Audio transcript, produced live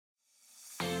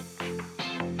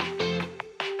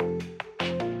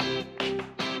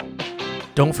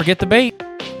Don't forget the bait.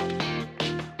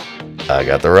 I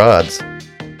got the rods.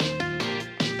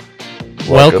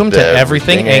 Welcome to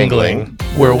Everything Angling,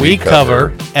 where we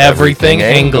cover everything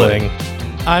angling.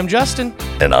 I'm Justin.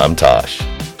 And I'm Tosh.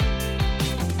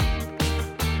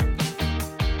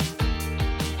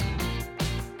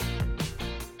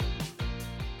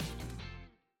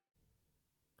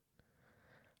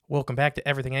 Welcome back to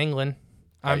Everything Angling.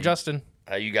 I'm Justin.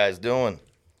 How you guys doing?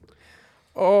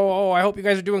 Oh, I hope you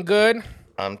guys are doing good.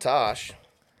 I'm Tosh.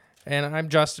 And I'm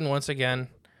Justin once again.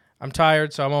 I'm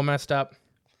tired, so I'm all messed up.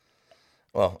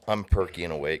 Well, I'm perky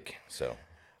and awake, so.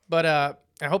 But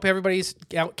I hope everybody's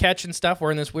out catching stuff. We're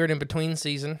in this weird in-between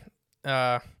season.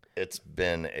 It's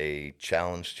been a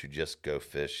challenge to just go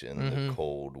fish in the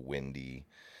cold, windy.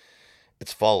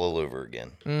 It's fall all over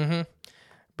again. Mm-hmm.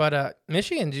 But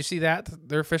Michigan, did you see that?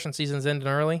 Their fishing season's ending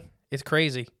early. It's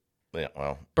crazy. Yeah,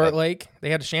 well. Burt Lake, they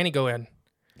had a shanty go in.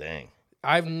 Dang.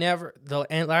 The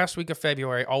last week of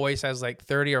February always has like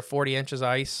 30 or 40 inches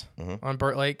ice on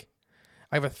Burt Lake.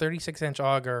 I have a 36-inch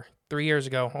auger 3 years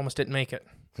ago. Almost didn't make it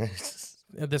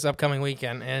this upcoming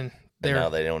weekend. And now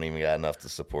they don't even got enough to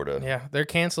support a... Yeah, they're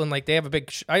canceling. Like, they have a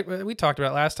big... we talked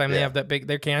about it last time. Yeah. They have that big...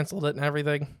 They're canceled it and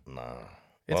everything. Nah.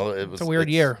 It's a weird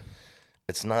year.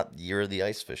 It's not year of the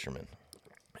ice fisherman.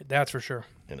 That's for sure.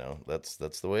 You know, that's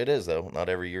the way it is, though. Not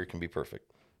every year can be perfect.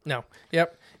 No.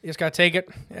 Yep. You just got to take it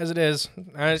as it is.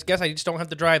 I guess I just don't have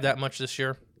to drive that much this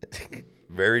year.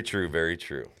 Very true, very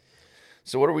true.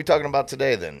 So what are we talking about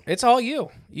today, then? It's all you.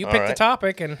 You picked the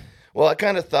topic. And well, I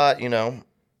kind of thought,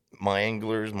 my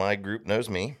anglers, my group knows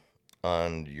me,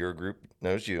 and your group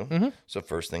knows you. Mm-hmm. So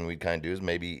first thing we'd kind of do is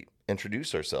maybe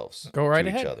introduce ourselves to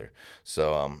each other.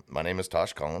 So my name is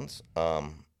Tosh Collins.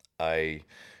 I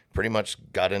pretty much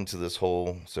got into this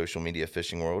whole social media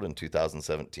fishing world in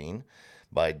 2017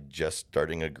 by just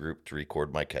starting a group to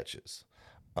record my catches.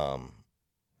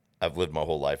 I've lived my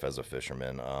whole life as a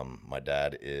fisherman. My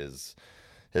dad his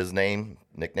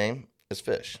nickname is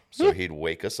Fish. So he'd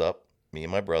wake us up, me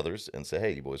and my brothers, and say,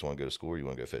 hey, you boys want to go to school or you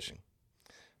want to go fishing?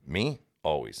 Me,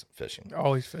 always fishing.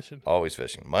 Always fishing. Always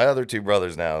fishing. My other two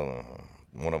brothers now,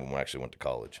 one of them actually went to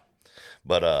college.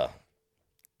 But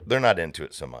they're not into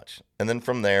it so much. And then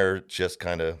from there, just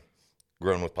kind of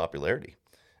grown with popularity.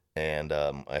 And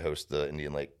I host the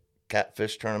Indian Lake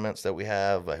catfish tournaments that we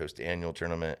have. I host the annual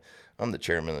tournament. I'm the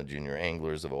chairman of the Junior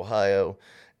Anglers of Ohio.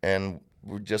 And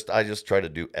I just try to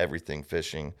do everything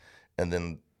fishing. And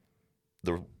then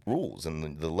the rules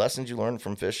and the lessons you learn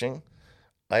from fishing,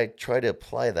 I try to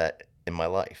apply that in my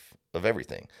life of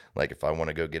everything. Like if I want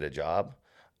to go get a job,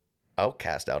 I'll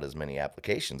cast out as many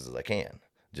applications as I can.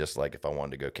 Just like if I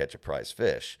wanted to go catch a prize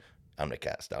fish, I'm going to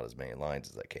cast out as many lines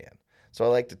as I can. So I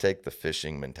like to take the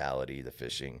fishing mentality, the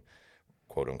fishing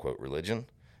quote unquote religion,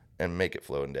 and make it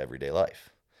flow into everyday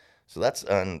life. So that's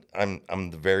I'm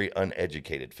the very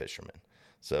uneducated fisherman.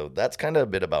 So that's kind of a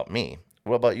bit about me.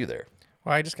 What about you there?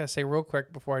 Well, I just got to say real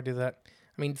quick before I do that.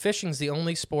 I mean, fishing's the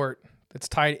only sport that's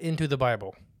tied into the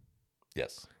Bible.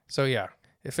 Yes. So yeah,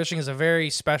 fishing is a very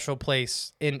special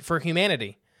place for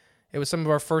humanity. It was some of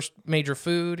our first major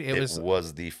food. It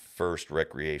was the first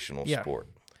recreational sport.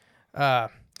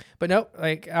 But no,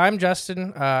 like I'm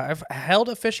Justin. I've held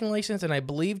a fishing license in I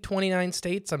believe 29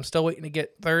 states. I'm still waiting to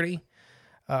get 30.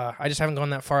 I just haven't gone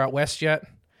that far out west yet.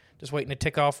 Just waiting to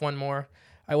tick off one more.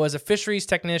 I was a fisheries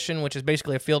technician, which is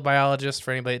basically a field biologist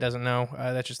for anybody that doesn't know.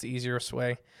 That's just the easiest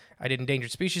way. I did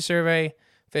endangered species survey,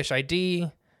 fish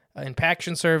ID,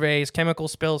 impaction surveys, chemical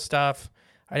spill stuff.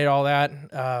 I did all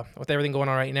that. With everything going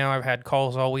on right now, I've had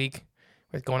calls all week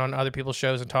with going on other people's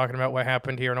shows and talking about what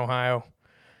happened here in Ohio.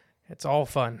 It's all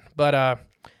fun. But,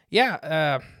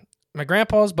 my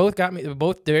grandpas both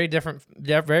very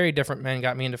different men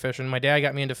got me into fishing. My dad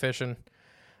got me into fishing.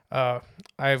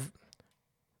 I've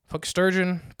hooked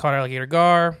sturgeon, caught alligator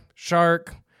gar,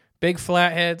 shark, big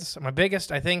flatheads. My biggest,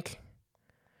 I think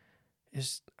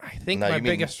my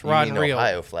biggest rod and reel.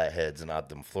 Ohio flatheads and not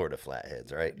them Florida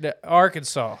flatheads, right?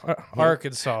 Arkansas.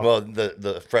 Well,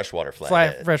 the freshwater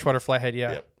flathead. Freshwater flathead,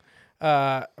 yeah. Yep.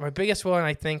 My biggest one,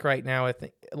 I think, right now,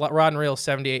 rod and reel is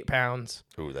 78 pounds.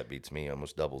 Ooh, that beats me.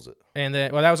 Almost doubles it. And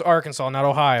then, that was Arkansas, not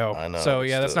Ohio. I know. So,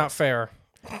 yeah, that's not fair.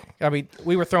 I mean,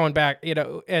 we were throwing back,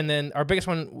 and then our biggest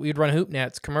one, we'd run hoop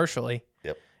nets commercially.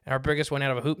 Yep. And our biggest one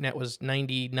out of a hoop net was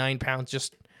 99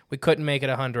 pounds. We couldn't make it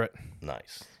 100.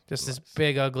 Nice. This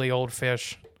big, ugly old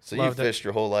fish. So you fished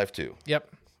your whole life, too?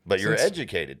 Yep. But you're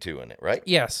educated, too, in it, right?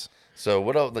 Yes. So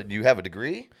what else? Do you have a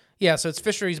degree? Yeah, so it's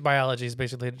fisheries biology is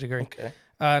basically the degree. Okay.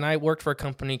 And I worked for a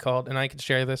company called, and I can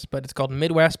share this, but it's called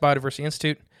Midwest Biodiversity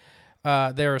Institute.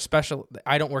 They're a special,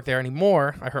 I don't work there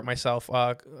anymore. I hurt myself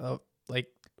like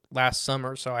last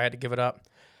summer, so I had to give it up.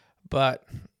 But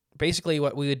basically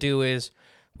what we would do is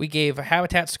we gave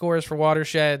habitat scores for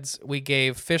watersheds. We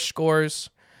gave fish scores.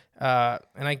 And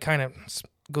I kind of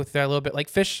go through that a little bit. Like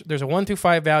fish, there's a 1 through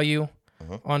 5 value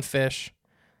on fish.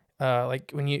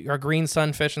 Like when you are green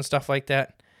sunfish and stuff like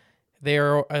that,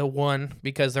 they're a 1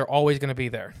 because they're always going to be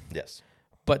there. Yes.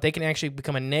 But they can actually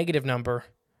become a negative number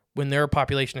when their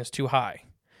population is too high.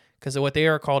 Because what they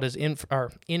are called is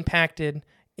impacted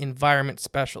environment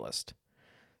specialist.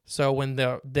 So when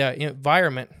the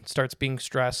environment starts being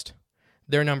stressed,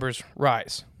 their numbers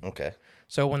rise. Okay.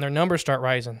 So when their numbers start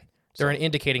rising, they're an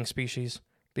indicating species,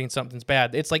 being something's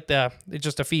bad. It's like it's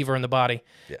just a fever in the body.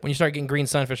 Yeah. When you start getting green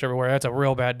sunfish everywhere, that's a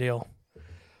real bad deal.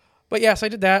 But yes, I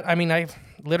did that. I mean, I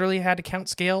literally had to count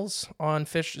scales on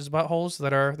fish's buttholes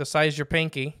that are the size of your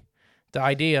pinky to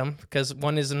ID them, because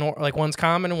one's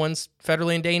common and one's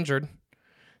federally endangered.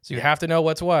 So you have to know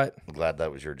what's what. I'm glad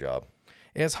that was your job.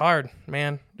 It's hard,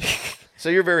 man. So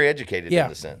you're very educated in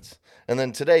the sense. And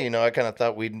then today, I kind of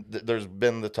thought there's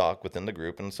been the talk within the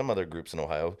group and some other groups in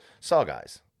Ohio,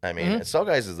 Saugeyes. I mean,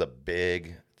 Saugeyes is a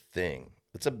big thing.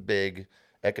 It's a big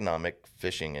economic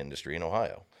fishing industry in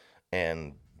Ohio.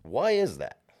 And why is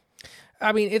that?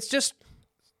 I mean, it's just,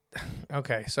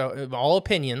 okay, so all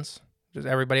opinions. Just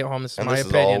everybody at home, this is my opinion.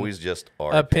 And this is always just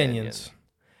our opinions.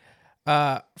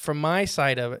 From my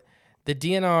side of it, the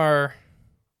DNR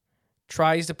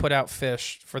tries to put out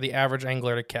fish for the average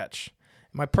angler to catch.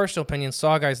 In my personal opinion,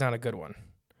 Saugeye's not a good one.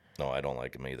 No, I don't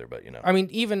like them either, but I mean,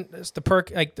 even the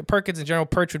perkids in general,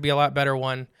 perch would be a lot better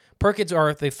one. Perkids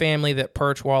are the family that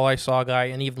perch, walleye,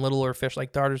 saugeye, and even littler fish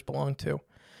like darters belong to.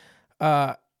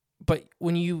 But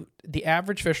when the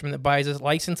average fisherman that buys a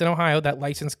license in Ohio, that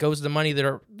license goes to the money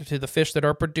to the fish that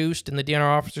are produced and the DNR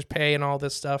officers pay and all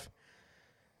this stuff.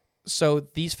 So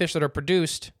these fish that are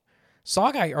produced,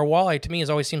 saugeye or walleye to me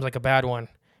always seems like a bad one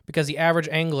because the average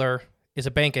angler is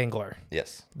a bank angler.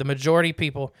 Yes. The majority of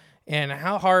people, and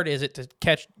how hard is it to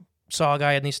catch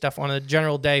saugeye and these stuff on a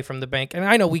general day from the bank? And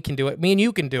I know we can do it. Me and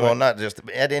you can do it. Well, not just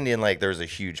at Indian Lake. There's a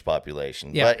huge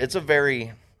population, but it's a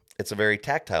very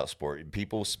tactile sport.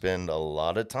 People spend a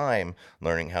lot of time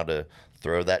learning how to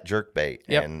throw that jerk bait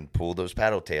and pull those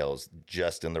paddle tails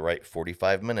just in the right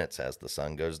 45 minutes as the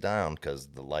sun goes down because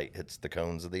the light hits the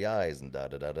cones of the eyes and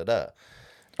da-da-da-da-da.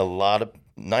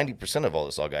 90% of all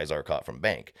the saugeyes are caught from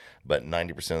bank, but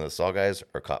 90% of the saugeyes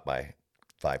are caught by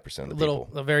 5% of the people.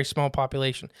 A very small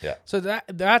population. Yeah. So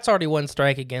that's already one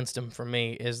strike against him for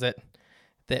me, is that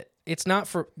it's not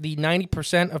for the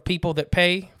 90% of people that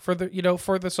pay for the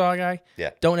saugeye. Yeah.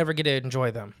 Don't ever get to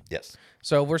enjoy them. Yes.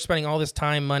 So we're spending all this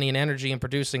time, money, and energy in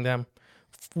producing them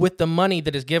with the money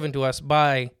that is given to us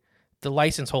by the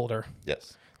license holder.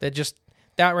 Yes.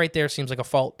 That right there seems like a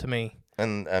fault to me.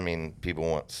 And, I mean, people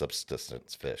want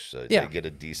subsistence fish, so they get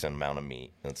a decent amount of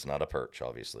meat. It's not a perch,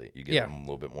 obviously. You get them a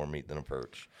little bit more meat than a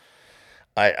perch.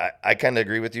 I kind of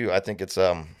agree with you. I think it's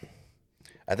a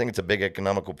big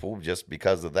economical pool just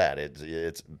because of that.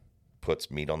 It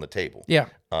puts meat on the table. Yeah.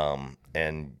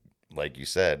 And like you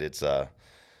said, it's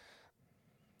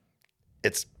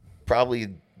probably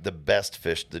the best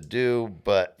fish to do,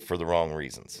 but for the wrong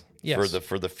reasons. Yes.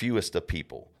 For the fewest of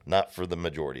people, not for the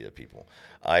majority of people.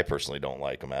 I personally don't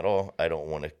like them at all. I don't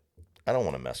want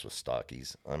to mess with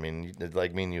stockies. I mean,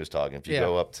 like me and you was talking. If you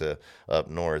go up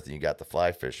north and you got the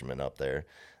fly fishermen up there,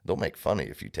 they'll make fun of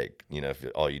you if you take, if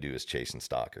all you do is chasing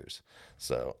stockers.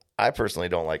 So I personally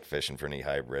don't like fishing for any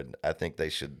hybrid. I think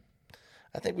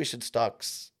we should stock,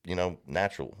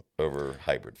 natural over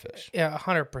hybrid fish. Yeah,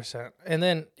 100%. And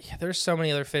then there's so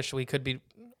many other fish we could be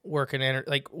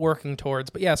working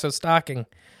towards. But yeah, so stocking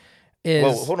is.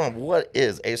 Well, hold on. What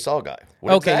is a saugeye?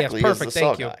 What exactly perfect. Is the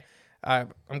Thank saugeye? you.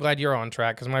 I'm glad you're on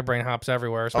track because my brain hops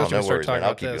everywhere, especially when we start talking I'll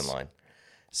about keep this. you in line.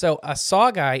 So a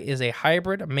saugeye is a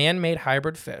man-made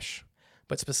hybrid fish,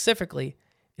 but specifically,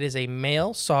 it is a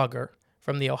male sauger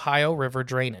from the Ohio River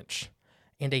drainage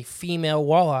and a female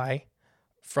walleye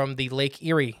from the Lake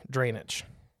Erie drainage.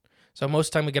 So most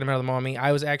of the time we get them out of the mommy.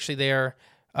 I was actually there.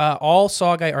 All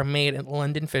saugeye are made at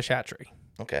London Fish Hatchery.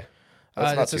 Okay.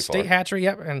 That's not it's too a state far. hatchery,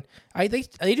 yep. And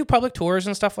they do public tours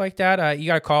and stuff like that. You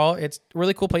got to call. It's a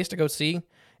really cool place to go see.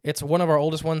 It's one of our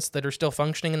oldest ones that are still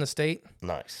functioning in the state.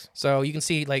 Nice. So you can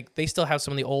see, they still have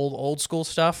some of the old school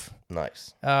stuff.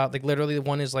 Nice. Literally the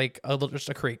one is just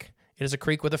a creek. It is a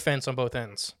creek with a fence on both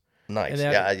ends. Nice.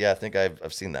 I think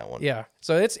I've seen that one. Yeah.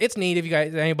 So it's neat if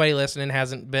anybody listening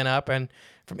hasn't been up. And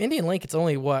from Indian Lake, it's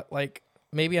only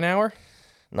maybe an hour?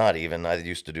 Not even. I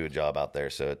used to do a job out there,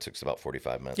 so it took about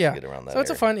 45 minutes to get around that. So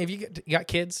it's a fun. If you got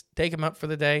kids, take them up for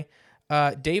the day.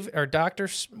 Dr.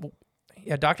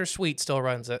 Sweet still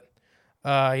runs it.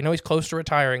 He's close to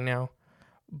retiring now,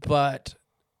 but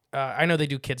I know they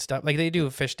do kid stuff. Like they do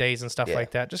fish days and stuff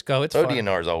like that. Just go. It's fun.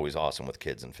 ODNR is always awesome with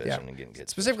kids and fishing and getting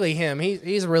kids. Specifically him.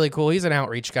 He's really cool. He's an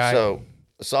outreach guy. So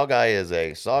a Saugeye is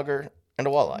a sauger and a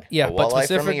walleye. Yeah, a but walleye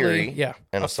specifically, from Erie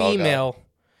and a female.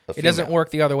 It doesn't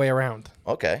work the other way around.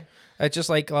 Okay. It's just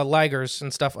like ligers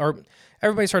and stuff. Or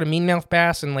everybody's heard of meanmouth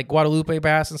bass and like Guadalupe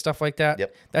bass and stuff like that.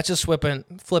 Yep. That's just flipping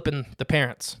the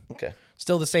parents. Okay.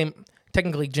 Still the same,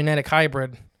 technically genetic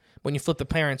hybrid. When you flip the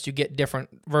parents, you get different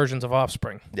versions of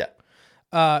offspring.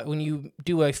 Yeah. When you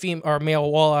do a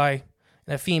male walleye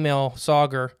and a female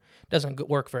sauger, it doesn't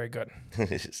work very good.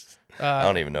 I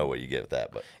don't even know what you get with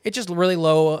that, but it's just really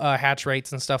low hatch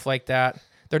rates and stuff like that.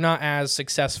 They're not as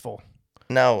successful.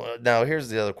 Now here's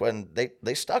the other question.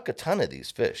 They stock a ton of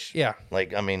these fish. Yeah.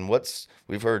 Like, I mean,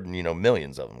 we've heard,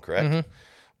 millions of them, correct?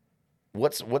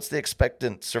 Mm-hmm. What's the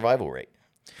expectant survival rate?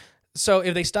 So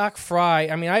if they stock fry,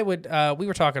 I mean, I would, we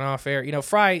were talking off air,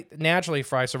 naturally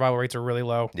fry survival rates are really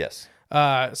low. Yes.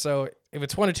 So if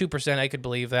it's 1 to 2%, I could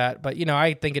believe that. But,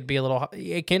 I think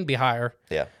it can be higher.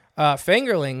 Yeah.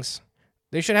 Fingerlings,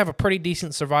 they should have a pretty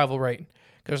decent survival rate.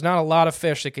 There's not a lot of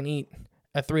fish that can eat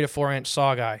a 3 to 4 inch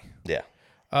saugeye. Yeah.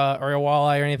 Or a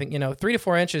walleye or anything, 3 to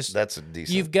 4 inches. That's a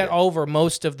decent. You've got over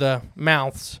most of the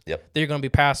mouths that you're going to be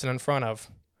passing in front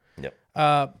of. Yep.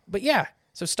 But yeah,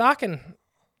 so stocking,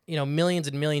 millions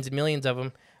and millions and millions of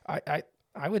them, I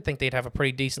would think they'd have a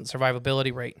pretty decent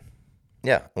survivability rate.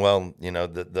 Yeah. Well,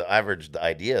 the average, the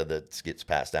idea that gets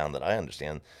passed down that I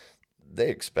understand, they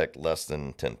expect less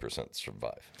than 10% to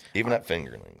survive, even at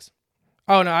fingerlings.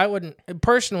 Oh, no, I wouldn't.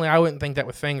 Personally, I wouldn't think that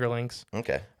with fingerlings.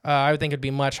 Okay. I would think it'd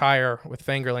be much higher with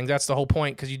fingerlings. That's the whole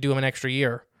point because you do them an extra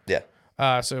year.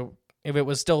 Yeah. So if it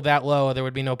was still that low, there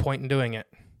would be no point in doing it.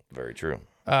 Very true.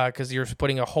 Because you're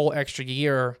putting a whole extra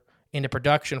year into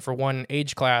production for one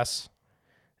age class.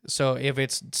 So if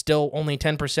it's still only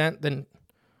 10%, then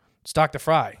stock the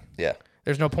fry. Yeah.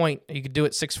 There's no point. You could do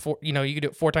it you could do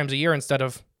it 4 times a year instead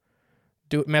of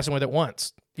messing with it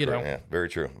once. Yeah. Very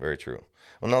true. Very true.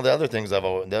 Well, no, the other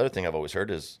thing I've always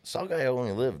heard is Saugeye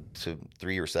only lived to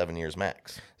 3 or 7 years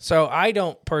max. So I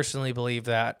don't personally believe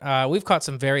that. We've caught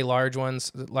some very large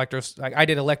ones. I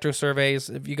did electro surveys.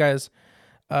 If you guys,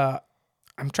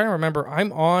 I'm trying to remember.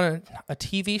 I'm on a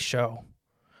TV show,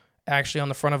 actually on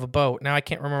the front of a boat. Now I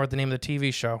can't remember the name of the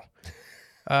TV show.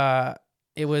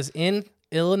 It was in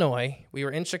Illinois. We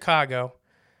were in Chicago,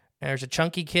 and there's a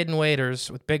chunky kid in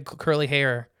waders with big curly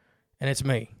hair. And it's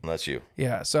me. That's you.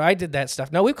 Yeah, so I did that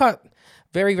stuff. Now, we've caught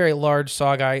very, very large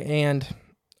saugeye, and,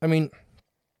 I mean,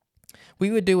 we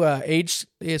would do age.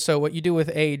 So what you do with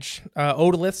age,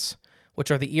 otoliths, which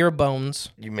are the ear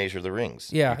bones. You measure the rings.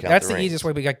 Yeah, that's the easiest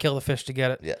way we got to kill the fish to get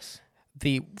it. Yes.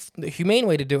 The humane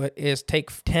way to do it is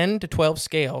take 10 to 12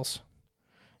 scales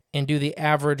and do the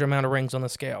average amount of rings on the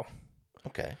scale.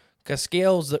 Okay. Because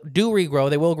scales do regrow.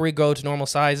 They will regrow to normal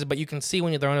sizes, but you can see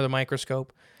when they're under the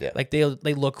microscope. Yeah. Like they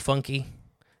look funky.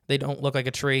 They don't look like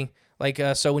a tree. Like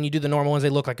so when you do the normal ones, they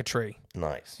look like a tree.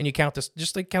 Nice. And you count this,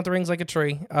 just like count the rings like a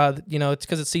tree. It's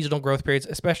because it's seasonal growth periods.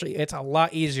 Especially, it's a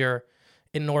lot easier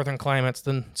in northern climates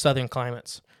than southern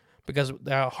climates because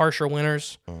harsher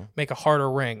winters make a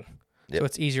harder ring, so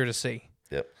it's easier to see.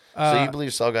 Yep. So you believe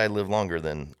Saugeye live longer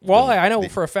than walleye? I know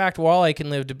for a fact walleye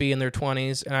can live to be in their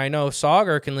 20s, and I know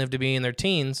sauger can live to be in their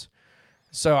teens.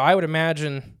 So I would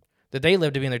imagine that they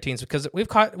live to be in their teens because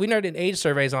we never did age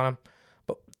surveys on them,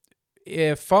 but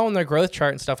if following their growth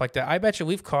chart and stuff like that, I bet you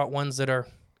we've caught ones that are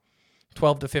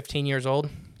 12 to 15 years old.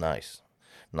 Nice.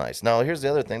 Now here's the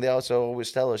other thing. They also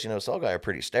always tell us, Saugeye are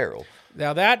pretty sterile.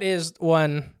 Now that is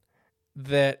one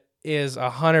that is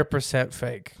 100%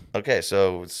 fake. Okay,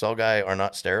 so Saugeye are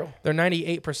not sterile? They're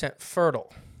 98%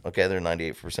 fertile. Okay, they're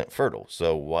 98% fertile.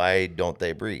 So why don't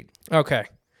they breed? Okay.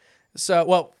 So,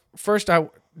 well, first, do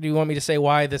you want me to say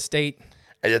why the state?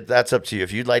 That's up to you.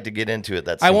 If you'd like to get into it,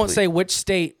 I won't say which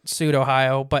state sued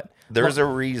Ohio, but there's a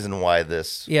reason why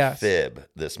this fib,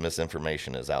 this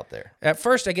misinformation is out there. At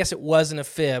first, I guess it wasn't a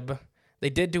fib. They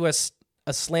did do a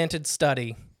slanted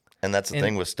study. And that's the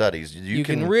thing with studies. You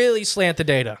can really slant the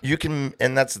data. You can,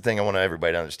 and that's the thing I want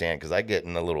everybody to understand, because I get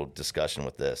in a little discussion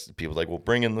with this. People are like, well,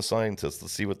 bring in the scientists.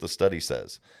 Let's see what the study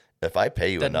says. If I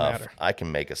pay you enough, I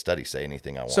can make a study say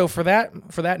anything I want. So for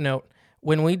that note,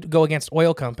 when we go against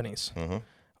oil companies,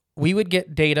 we would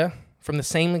get data from the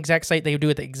same exact site they would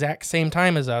do at the exact same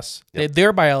time as us. Yep.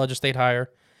 Their biologists they'd hire.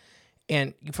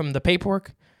 And from the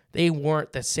paperwork, they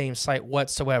weren't the same site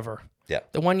whatsoever. Yeah.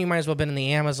 The one you might as well have been in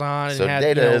the Amazon and so had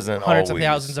data isn't hundreds always... of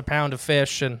thousands of pounds of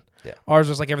fish. And ours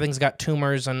was like everything's got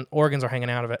tumors and organs are hanging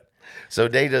out of it. So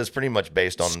data is pretty much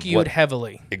based on skewed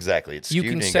heavily. Exactly. It's skewed.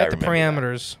 You can set the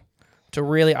parameters to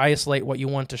really isolate what you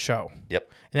want to show. Yep.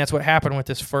 And that's what happened with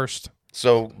this first.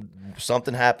 So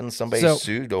something happened. Somebody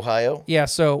sued Ohio. Yeah.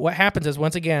 So what happens is,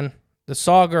 once again, the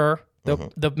sauger,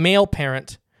 the male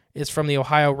parent, is from the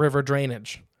Ohio River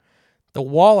drainage. The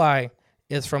walleye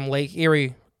is from Lake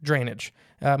Erie drainage.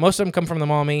 Most of them come from the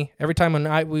Maumee. Every time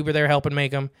we were there helping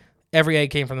make them, every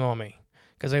egg came from the Maumee.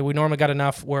 Because we normally got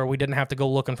enough where we didn't have to go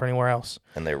looking for anywhere else.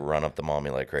 And they run up the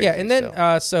Maumee like crazy. Yeah, and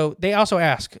then so they also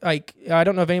ask, like, I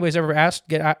don't know if anybody's ever asked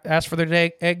for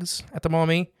their eggs at the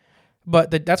Maumee,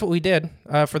 but that's what we did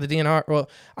for the DNR. Well,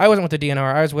 I wasn't with the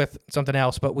DNR. I was with something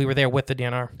else, but we were there with the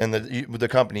DNR. And the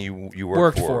company you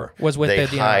worked for was with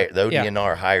the DNR. The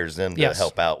DNR hires them to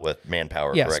help out with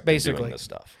manpower, correct? Basically. Doing this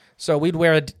stuff. So we'd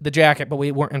wear the jacket, but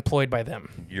we weren't employed by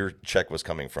them. Your check was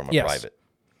coming from a private.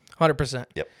 100%.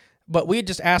 Yep. But we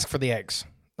just asked for the eggs,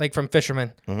 like from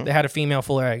fishermen. They had a female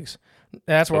full of eggs.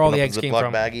 That's where all the eggs came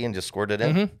from. Baggie and just squirt it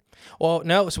in? Well,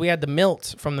 no, so we had the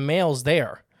milt from the males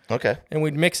there. Okay. And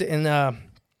we'd mix it in, I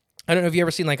don't know if you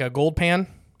ever seen like a gold pan.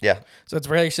 Yeah. So it's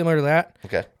very similar to that.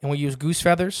 Okay. And we use goose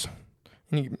feathers,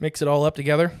 and you mix it all up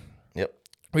together. Yep.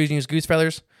 We use goose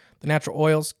feathers, the natural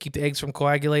oils, keep the eggs from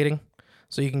coagulating,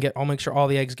 so you can I'll make sure all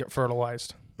the eggs get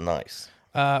fertilized. Nice.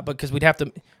 Because we'd have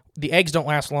to, the eggs don't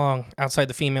last long outside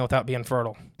the female without being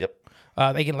fertile. Yep.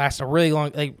 They can last a really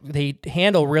long, they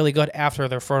handle really good after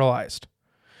they're fertilized.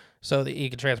 So that you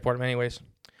can transport them anyways.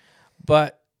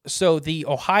 But, so the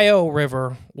Ohio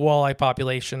River walleye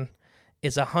population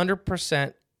is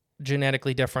 100%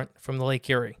 genetically different from the Lake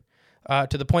Erie.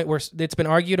 To the point where it's been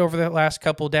argued over the last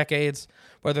couple decades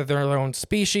whether they're their own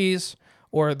species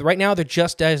or right now they're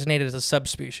just designated as a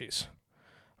subspecies.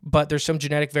 But there's some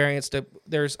genetic variants.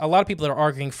 There's a lot of people that are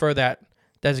arguing for that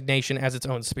designation as its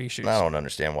own species. I don't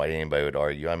understand why anybody would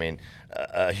argue. I mean,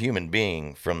 a human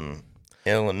being from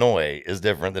Illinois is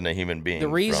different than a human being. The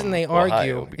reason from they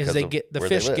Ohio argue is the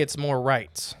fish gets more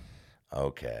rights.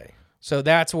 Okay. So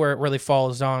that's where it really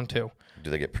falls on to.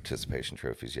 Do they get participation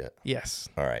trophies yet? Yes.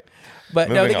 All right. But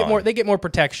no, they get more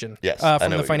protection. Yes,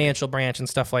 from the financial branch and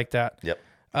stuff like that.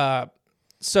 Yep.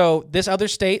 So this other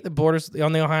state that borders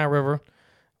on the Ohio River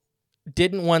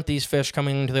didn't want these fish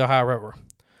coming into the Ohio River.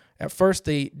 At first,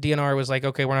 the DNR was like,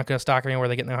 okay, we're not going to stock anywhere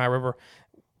they get in the Ohio River.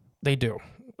 They do.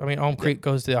 I mean, Elm Creek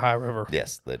goes to the Ohio River.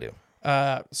 Yes, they do.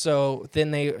 So then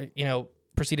they,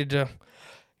 proceeded to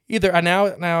either now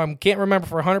I can't remember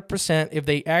for 100% if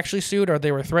they actually sued or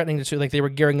they were threatening to sue, like they were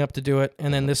gearing up to do it.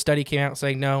 And then this study came out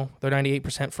saying no, they're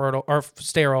 98% fertile or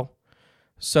sterile,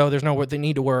 so there's no they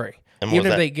need to worry. And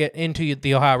even if they get into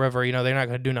the Ohio River, they're not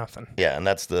going to do nothing. Yeah, and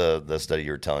that's the study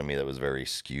you were telling me that was very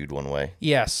skewed one way.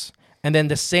 Yes. And then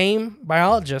the same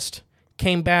biologist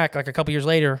came back like a couple years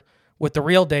later with the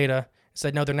real data and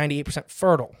said, no, they're 98%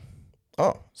 fertile.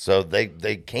 Oh, so they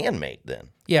can mate then?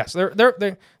 Yes,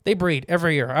 they breed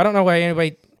every year. I don't know why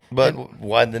anybody... But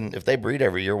why then, if they breed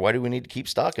every year, why do we need to keep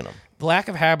stocking them? Lack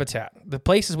of habitat. The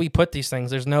places we put these things,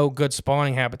 there's no good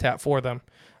spawning habitat for them.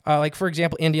 Like, for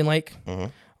example, Indian Lake. Mm-hmm.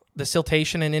 The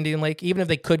siltation in Indian Lake, even if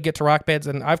they could get to rock beds,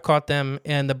 and I've caught them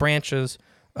in the branches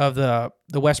of the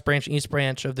west branch and east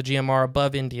branch of the GMR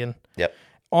above Indian. Yep.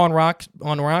 On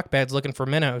rock beds looking for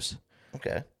minnows.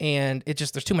 Okay. And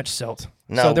there's too much silt.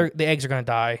 So the eggs are going to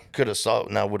die. Would a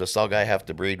Saugeye have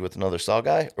to breed with another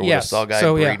Saugeye? Or would a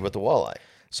Saugeye breed with a walleye?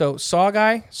 So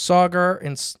Saugeye, sauger,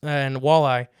 and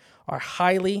walleye are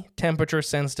highly temperature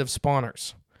sensitive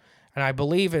spawners. And I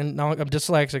believe I'm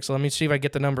dyslexic, so let me see if I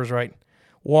get the numbers right.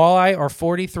 Walleye are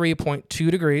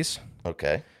 43.2 degrees.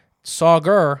 Okay.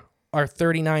 Sauger are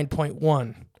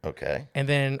 39.1. Okay. And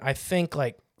then I think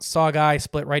like Saugeye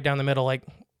split right down the middle, like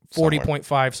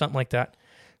 40.5, something like that.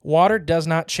 Water does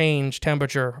not change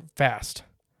temperature fast.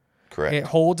 Correct. It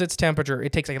holds its temperature.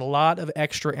 It takes a lot of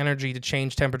extra energy to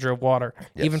change temperature of water,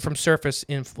 even from surface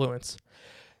influence.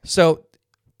 So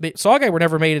the Saugeye were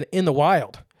never made in the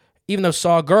wild, even though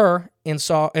sauger and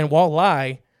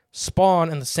walleye spawn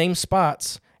in the same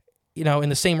spots, in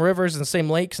the same rivers and the same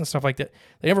lakes and stuff like that.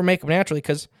 They never make them naturally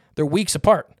because they're weeks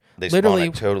apart. They spawn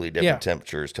at totally different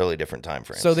temperatures, totally different time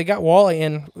frames. So they got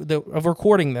walleye of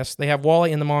recording this. They have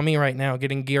walleye in the Maumee right now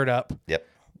getting geared up. Yep.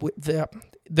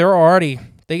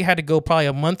 They had to go probably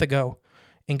a month ago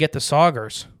and get the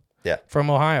saugers from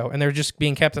Ohio, and they're just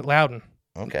being kept at Loudon.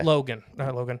 Okay.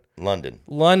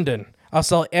 London. I'll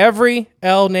sell every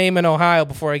L name in Ohio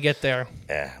before I get there.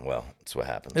 Yeah, well, that's what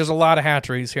happens. There's a lot of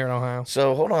hatcheries here in Ohio.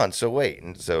 So hold on. So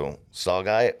wait. So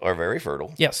Saugeye are very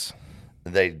fertile. Yes.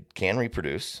 They can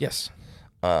reproduce. Yes.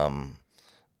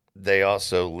 They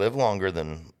also live longer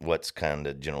than what's kind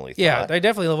of generally thought. Yeah, they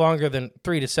definitely live longer than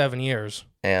 3 to 7 years.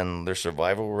 And their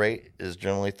survival rate is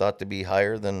generally thought to be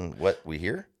higher than what we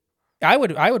hear? I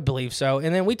would believe so.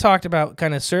 And then we talked about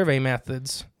kind of survey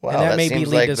methods, Wow, and that maybe seems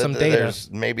lead like to some data. There's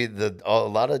maybe a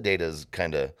lot of data is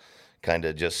kind of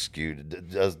just skewed.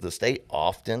 Does the state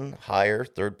often hire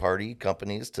third-party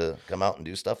companies to come out and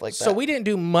do stuff like that? So we didn't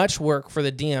do much work for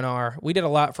the DNR. We did a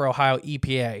lot for Ohio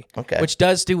EPA, Okay. which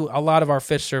does do a lot of our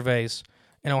fish surveys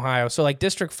in Ohio. So like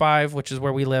District 5, which is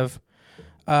where we live,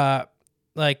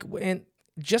 and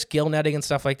just gill netting and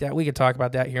stuff like that. We could talk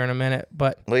about that here in a minute,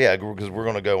 but Well, yeah, because we're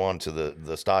going to go on to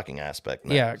the stocking aspect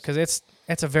next. yeah, because it's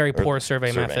a very poor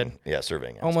survey method. Yeah,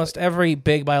 surveying. Almost every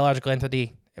big biological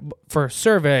entity for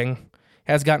surveying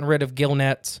has gotten rid of gill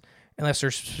nets unless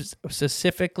they're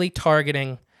specifically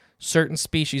targeting certain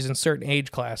species in certain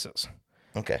age classes.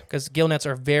 Okay. Because gill nets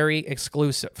are very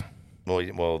exclusive.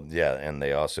 Well, yeah, and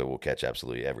they also will catch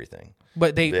absolutely everything.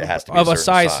 But It has to be of a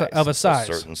certain size.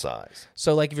 A certain size.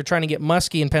 So like if you're trying to get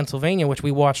muskie in Pennsylvania, which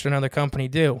we watched another company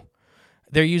do,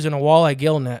 they're using a walleye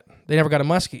gill net. They never got a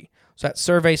muskie. So that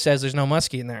survey says there's no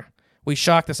muskie in there. We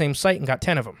shocked the same site and got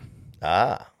 10 of them.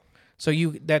 Ah. So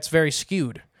that's very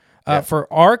skewed.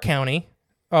 For our county,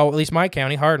 at least my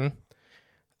county, Hardin,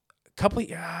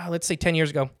 let's say 10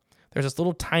 years ago, there's this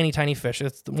little tiny, tiny fish.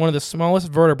 It's one of the smallest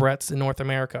vertebrates in North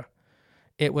America.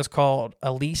 It was called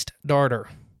a least darter.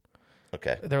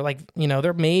 Okay. They're like,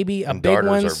 they're maybe And big darters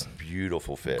ones. are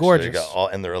beautiful fish. Gorgeous.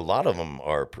 And a lot of them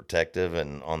are protective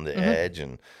and on the edge,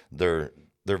 and they're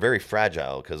very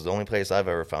fragile because the only place I've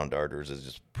ever found darters is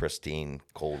just pristine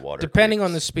cold water. Depending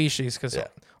on the creeks. species, because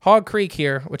Hog Creek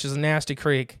here, which is a nasty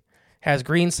creek, has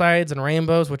green sides and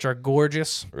rainbows, which are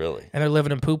gorgeous. Really? And they're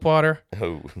living in poop water.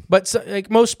 Oh. But like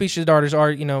most species of darters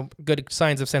are, good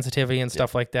signs of sensitivity and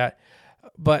stuff like that.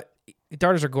 But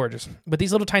darters are gorgeous. But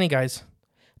these little tiny guys,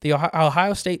 the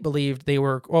Ohio State believed they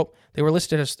were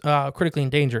listed as critically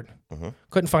endangered. Mm-hmm.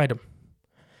 Couldn't find them.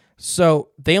 So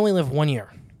they only live 1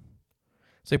 year.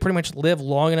 So they pretty much live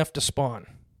long enough to spawn.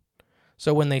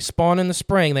 So when they spawn in the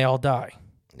spring, they all die.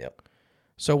 Yep.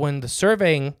 So when the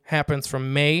surveying happens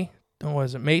from May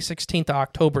 16th to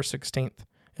October 16th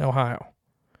in Ohio.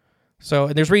 So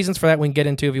there's reasons for that we can get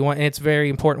into if you want, and it's very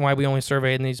important why we only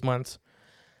survey in these months.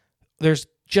 There's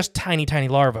just tiny, tiny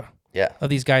larvae of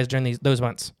these guys during those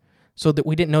months. So that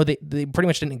we didn't know they pretty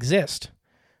much didn't exist.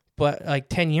 But like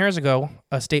 10 years ago,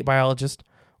 a state biologist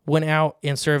went out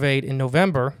and surveyed in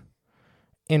November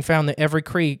and found that every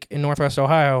creek in Northwest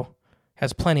Ohio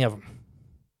has plenty of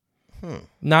them.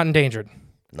 Not endangered.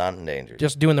 Not endangered.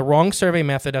 Just doing the wrong survey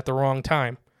method at the wrong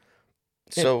time.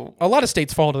 So a lot of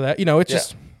states fall to that. It's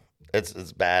just...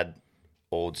 It's bad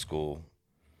old school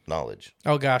knowledge.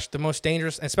 Oh gosh, the most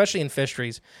dangerous, especially in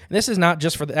fisheries. And this is not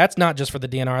just for that's not just for the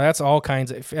DNR. That's all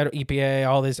kinds of EPA,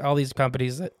 all these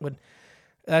companies that would.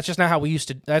 That's just not how we used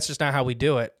to. That's just not how we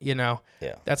do it. Yeah.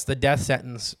 That's the death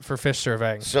sentence for fish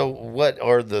surveying. So what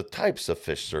are the types of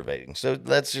fish surveying? So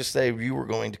let's just say you were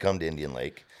going to come to Indian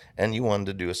Lake and you wanted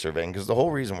to do a surveying, because the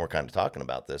whole reason we're kind of talking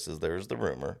about this is there's the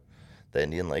rumor that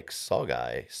Indian Lake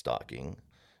Saugeye stocking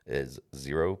is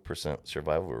 0%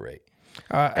 survival rate.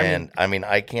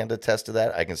 I can't attest to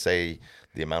that. I can say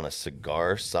the amount of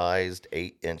cigar-sized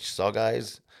 8-inch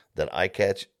Saugeyes that I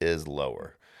catch is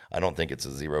lower. I don't think it's a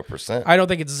 0%. I don't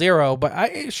think it's 0, but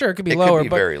it could be lower.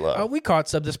 Could be very low. We caught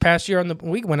some this past year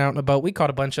we went out in a boat. We caught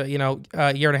a bunch of year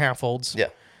and a half olds. Yeah,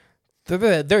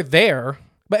 they're there.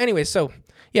 But anyway, so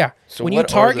yeah, so when you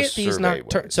target these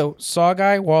so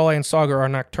Saugeye, walleye, and sauger are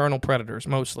nocturnal predators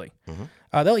mostly. Mm-hmm.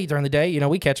 They'll eat during the day.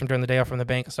 We catch them during the day off from the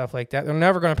bank and stuff like that. They're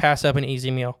never going to pass up an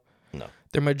easy meal. No.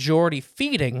 Their majority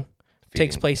feeding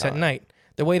takes place at night.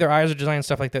 The way their eyes are designed and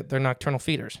stuff like that, they're nocturnal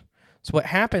feeders. So what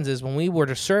happens is when we were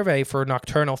to survey for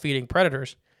nocturnal feeding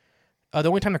predators, the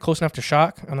only time they're close enough to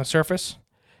shock on the surface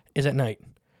is at night.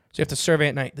 So you have to survey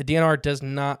at night. The DNR does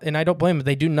not, and I don't blame them,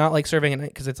 they do not like surveying at night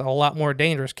because it's a lot more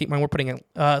dangerous. Keep in mind, we're putting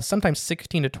in sometimes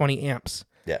 16 to 20 amps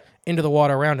into the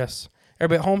water around us.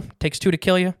 Everybody at home, takes 2 to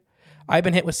kill you. I've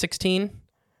been hit with 16.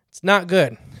 It's not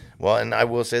good. Well, and I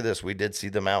will say this: we did see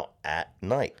them out at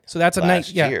night. So that's a night.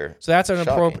 Yeah. Year. So that's an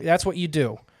appropriate. That's what you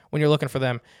do when you're looking for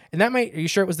them. And that might. Are you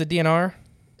sure it was the DNR?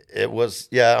 It was.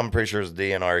 Yeah, I'm pretty sure it's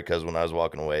DNR because when I was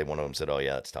walking away, one of them said, "Oh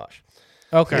yeah, it's Tosh."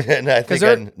 Okay. And I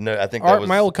think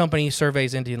my old company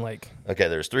surveys Indian Lake. Okay,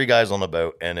 there's 3 guys on the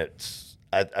boat, and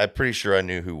I'm pretty sure I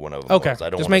knew who one of them was. I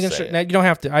don't just want to making say sure. it. Now, you don't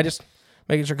have to. I just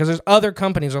making sure because there's other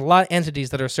companies, there's a lot of entities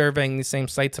that are surveying these same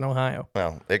sites in Ohio.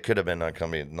 Well, it could have been a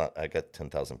company. I got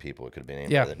 10,000 people. It could have been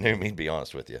anybody that knew me. To be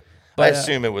honest with you, but I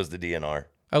assume it was the DNR.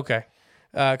 Okay.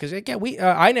 Because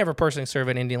I never personally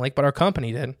surveyed Indian Lake, but our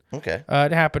company did. Okay.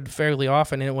 It happened fairly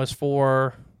often, and it was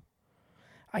for,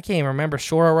 I can't even remember,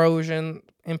 shore erosion,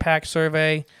 impact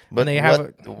survey. But and they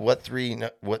have what three?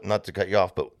 What, not to cut you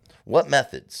off, but what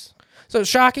methods? So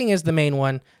shocking is the main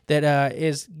one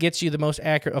that gets you the most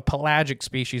accurate of pelagic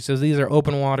species. So these are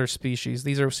open water species.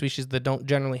 These are species that don't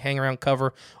generally hang around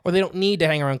cover, or they don't need to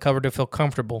hang around cover to feel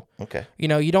comfortable. Okay. You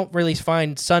know, you don't really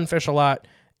find sunfish a lot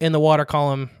in the water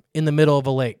column in the middle of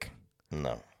a lake.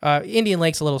 No. Indian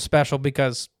Lake's a little special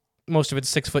because most of it's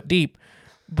 6 foot deep.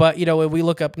 But, you know, when we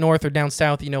look up north or down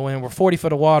south, you know, when we're 40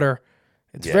 foot of water,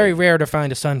 it's very rare to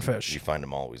find a sunfish. You find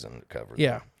them always undercover.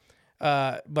 Yeah.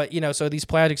 But, you know, so these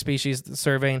pelagic species, the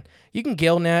surveying, you can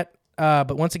gill net,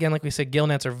 but once again, like we said, gill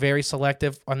nets are very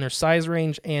selective on their size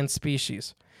range and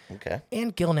species. Okay.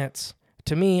 And gill nets,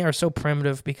 to me, are so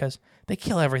primitive because they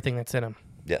kill everything that's in them.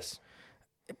 Yes.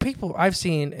 People I've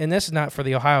seen, and this is not for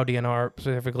the Ohio DNR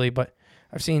specifically, but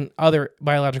I've seen other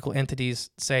biological entities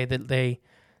say that they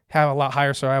have a lot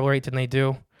higher survival rate than they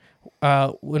do.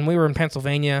 When we were in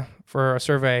Pennsylvania for a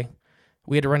survey,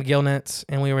 we had to run gill nets,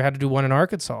 and we had to do one in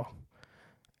Arkansas.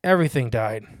 Everything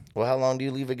died. Well, how long do you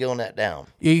leave a gill net down?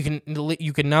 You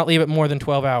can not leave it more than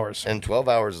 12 hours. And 12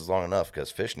 hours is long enough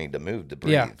because fish need to move to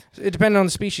breathe. Yeah, it depends on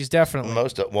the species, definitely.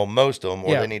 Most of them,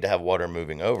 or they need to have water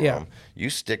moving over them.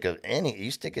 You stick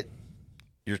it,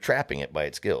 you're trapping it by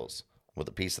its gills with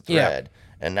a piece of thread,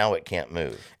 and now it can't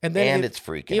move. And it's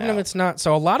freaking even out. if it's not.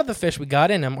 So a lot of the fish we got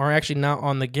in them are actually not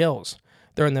on the gills.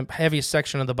 They're in the heaviest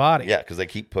section of the body. Yeah, because they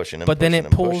keep pushing them. But then it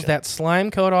pulls that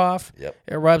slime coat off. Yep.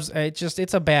 It rubs.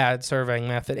 It's a bad surveying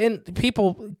method.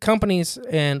 And companies,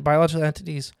 and biological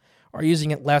entities are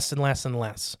using it less and less and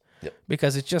less. Yep.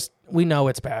 Because we know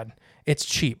it's bad. It's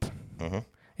cheap. Mm-hmm.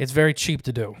 It's very cheap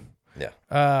to do.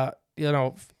 Yeah. You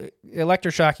know,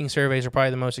 electroshocking surveys are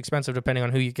probably the most expensive, depending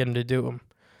on who you get them to do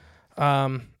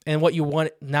them. And what you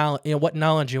want what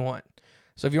knowledge you want.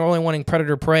 So if you're only wanting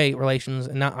predator-prey relations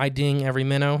and not IDing every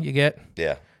minnow you get,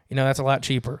 that's a lot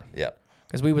cheaper. Yeah.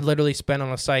 Because we would literally spend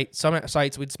on a site, some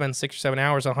sites we'd spend 6 or 7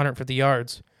 hours, 150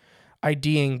 yards,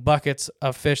 IDing buckets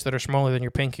of fish that are smaller than your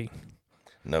pinky.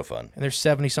 No fun. And there's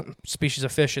 70-something species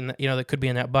of fish that could be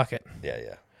in that bucket.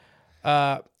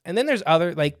 Yeah. And then there's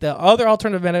other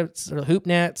alternative methods, hoop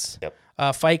nets,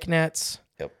 fike nets.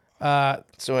 Yep.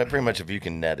 So pretty much if you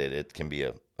can net it, it can be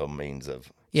a means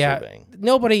of surveying.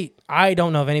 I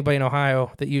don't know of anybody in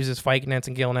Ohio that uses fike nets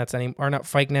and gill nets or not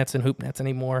fike nets and hoop nets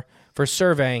anymore for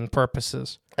surveying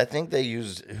purposes. I think they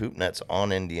used hoop nets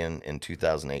on Indian in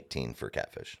 2018 for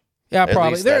catfish. Yeah,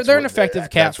 probably. They're an effective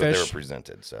catfish. That's what they were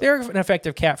presented. So. They're an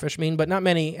effective catfish but not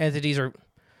many entities are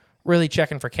really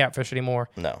checking for catfish anymore.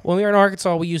 No. When we were in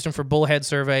Arkansas, we used them for bullhead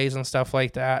surveys and stuff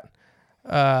like that.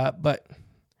 But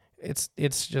it's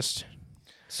just...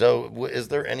 So is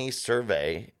there any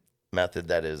survey method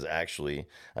that is actually,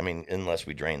 unless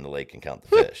we drain the lake and count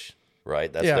the fish,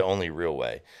 right? That's the only real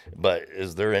way. But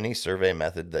is there any survey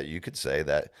method that you could say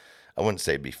that, I wouldn't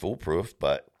say be foolproof,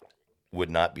 but would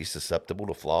not be susceptible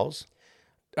to flaws?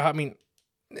 The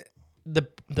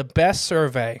best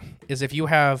survey is if you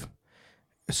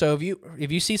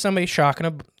see somebody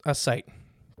shocking a site,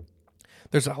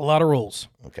 there's a lot of rules.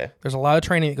 Okay. There's a lot of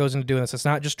training that goes into doing this. It's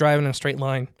not just driving in a straight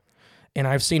line, and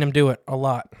I've seen them do it a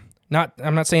lot.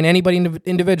 I'm not saying anybody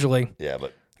individually. Yeah,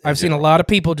 but I've seen a lot of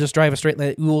people just drive a straight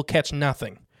line. You will catch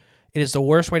nothing. It is the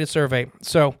worst way to survey.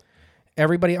 So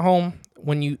everybody at home,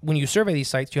 when you survey these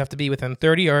sites, you have to be within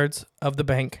 30 yards of the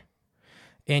bank,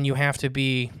 and you have to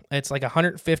be, it's like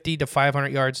 150 to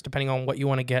 500 yards, depending on what you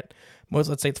want to get.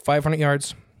 Let's say it's 500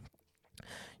 yards.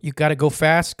 You've got to go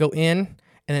fast, go in,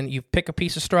 and then you pick a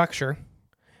piece of structure,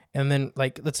 and then,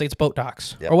 let's say it's boat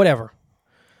docks or whatever.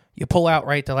 You pull out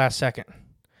right at the last second.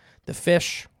 The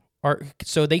fish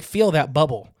so they feel that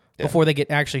bubble before they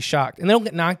get actually shocked. And they don't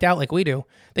get knocked out like we do.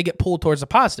 They get pulled towards the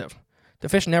positive. The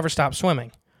fish never stop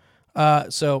swimming.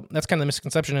 So that's kind of the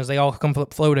misconception is they all come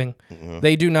floating. Mm-hmm.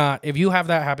 They do not. If you have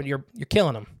that happen, you're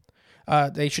killing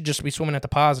them. They should just be swimming at the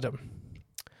positive.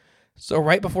 So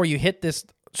right before you hit this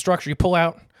structure, you pull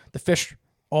out, the fish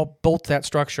all bolt that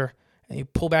structure, and you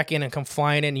pull back in and come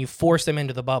flying in, and you force them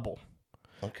into the bubble.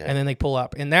 Okay. And then they pull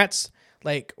up. And that's,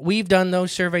 we've done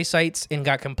those survey sites and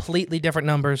got completely different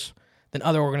numbers than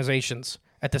other organizations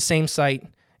at the same site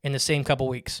in the same couple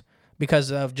weeks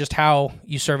because of just how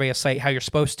you survey a site, how you're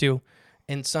supposed to.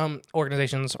 And some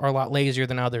organizations are a lot lazier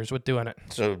than others with doing it.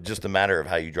 So just a matter of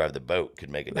how you drive the boat could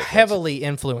make a difference. Heavily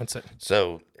influence it.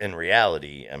 So in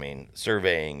reality,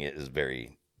 surveying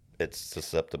it's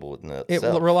susceptible in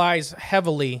itself. It relies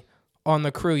heavily on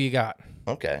the crew you got.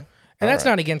 Okay. And that's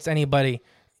not against anybody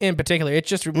in particular. It's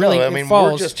just really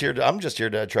we're just here I'm just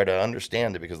here to try to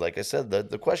understand it because, like I said,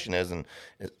 the question is, and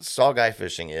Saugeye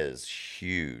fishing is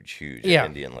huge in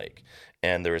Indian Lake,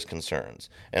 and there is concerns.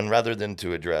 And rather than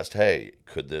to address, hey,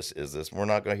 is this, we're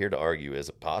not going here to argue, is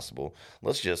it possible?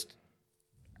 Let's just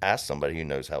ask somebody who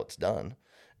knows how it's done.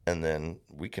 And then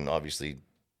we can obviously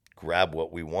grab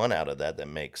what we want out of that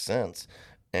makes sense.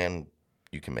 And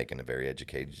you can make a very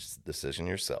educated decision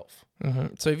yourself.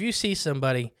 Mm-hmm. So if you see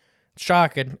somebody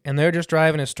shocking and they're just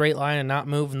driving a straight line and not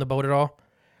moving the boat at all,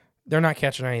 they're not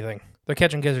catching anything. They're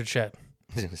catching gizzard shad.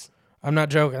 I'm not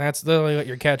joking. That's literally what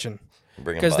you're catching.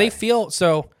 Because they feel,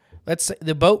 so let's say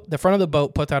the front of the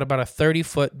boat puts out about a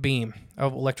 30-foot beam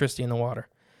of electricity in the water.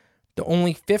 The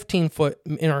only 15-foot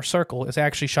inner circle is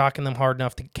actually shocking them hard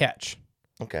enough to catch.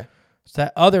 Okay. So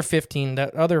that other 15,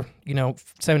 that other,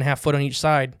 7.5 foot on each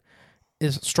side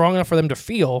is strong enough for them to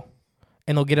feel,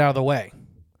 and they'll get out of the way.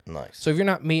 Nice. So if you're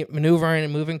not maneuvering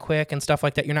and moving quick and stuff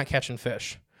like that, you're not catching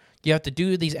fish. You have to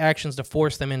do these actions to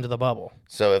force them into the bubble.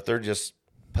 So if they're just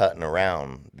putting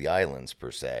around the islands,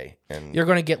 per se, and you're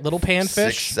going to get little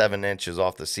panfish 6-7 inches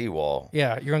off the seawall.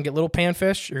 Yeah, you're going to get little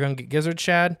panfish. You're going to get gizzard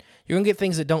shad. You're going to get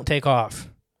things that don't take off.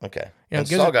 Okay. And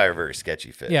Saugeye are very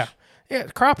sketchy fish. Yeah,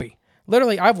 crappie.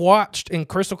 Literally, I've watched in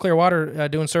crystal clear water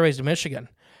doing surveys to Michigan,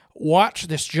 watch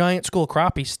this giant school of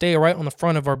crappie stay right on the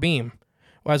front of our beam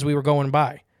as we were going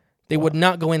by. They would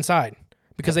not go inside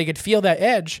because they could feel that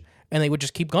edge and they would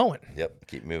just keep going. Yep,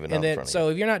 keep moving. And then, so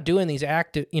if you're not doing these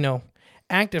active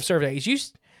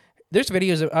surveys, there's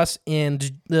videos of us in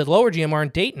the lower GMR in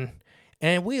Dayton,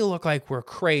 and we look like we're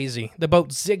crazy. The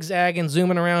boat's zigzagging,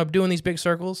 zooming around, doing these big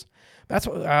circles. That's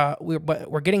what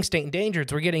we're getting state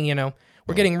endangered. We're getting,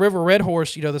 we're getting river red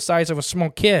horse, the size of a small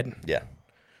kid. Yeah.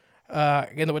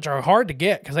 Which are hard to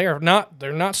get because they're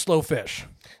not slow fish.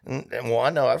 And well, I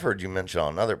know I've heard you mention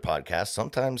on other podcasts,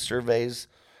 sometimes surveys,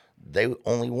 they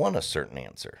only want a certain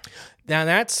answer. Now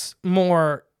that's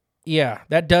more,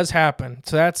 that does happen.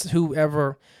 So that's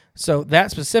so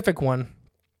that specific one,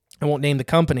 I won't name the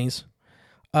companies,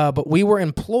 but we were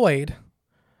employed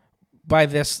by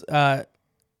this kind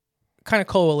of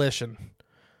coalition.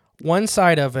 One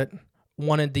side of it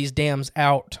wanted these dams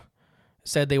out,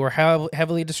 said they were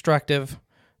heavily destructive.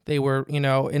 They were,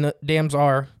 dams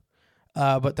are,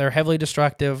 but they're heavily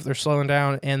destructive. They're slowing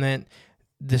down. And then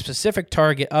the specific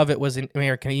target of it was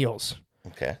American eels.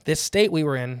 Okay. This state we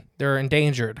were in, they're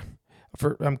endangered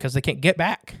because they can't get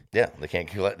back. Yeah, they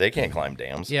can't climb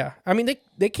dams. Yeah, I mean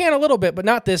they can a little bit, but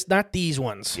not these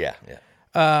ones. Yeah,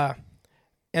 yeah.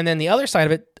 And then the other side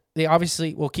of it, they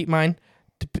obviously will keep in mind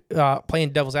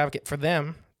playing devil's advocate for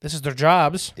them. This is their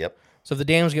jobs. Yep. So if the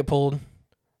dams get pulled,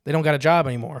 they don't got a job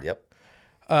anymore.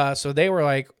 Yep. So they were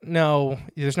like, no,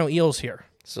 there's no eels here.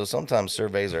 So sometimes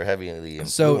surveys are heavily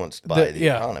influenced by the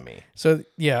economy. So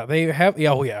they have,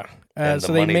 and so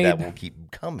the money they made that will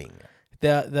keep coming.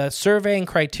 The surveying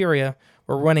criteria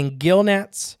were running gill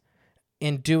nets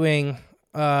and doing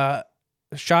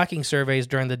shocking surveys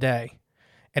during the day.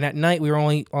 And at night, we were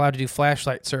only allowed to do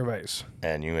flashlight surveys.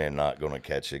 And you are not going to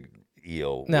catch an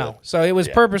eel. No. So it was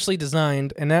purposely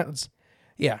designed, and that's,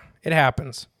 it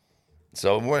happens.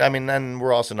 So, then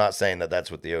we're also not saying that that's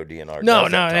what the ODNR No,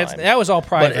 does that was all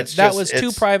private. That was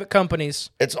two private companies.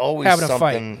 It's always having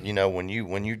something, a fight.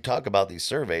 When you talk about these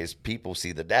surveys, people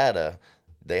see the data.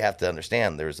 They have to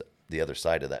understand there's the other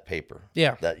side of that paper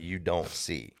that you don't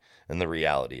see. And the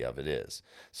reality of it is.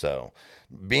 So,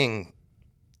 being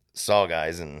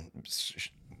Saugeyes, and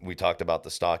we talked about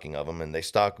the stocking of them, and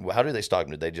how do they stock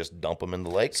them? Did they just dump them in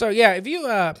the lake? So, if you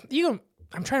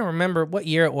I'm trying to remember what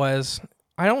year it was.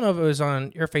 I don't know if it was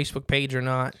on your Facebook page or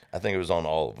not. I think it was on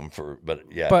all of them,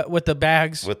 But with the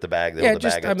bags. With the bag, they hold the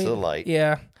bag up to the light.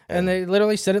 Yeah, and they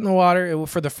literally set it in the water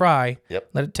for the fry. Yep.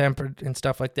 Let it temper and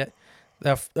stuff like that.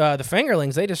 The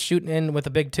fingerlings, they just shoot in with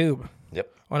a big tube. Yep.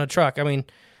 On a truck.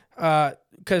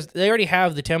 Because they already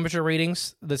have the temperature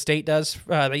readings. The state does.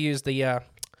 They use the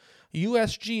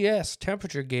USGS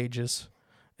temperature gauges,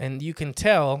 and you can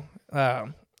tell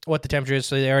what the temperature is.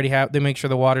 So they make sure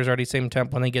the water's already same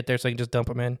temp when they get there, so they can just dump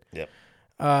them in. Yep.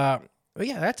 But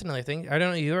that's another thing. I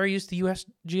don't know. You ever used the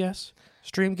USGS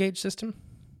stream gauge system?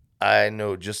 I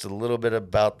know just a little bit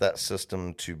about that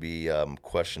system to be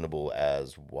questionable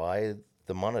as why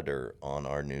the monitor on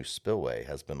our new spillway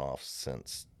has been off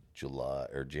since July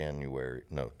of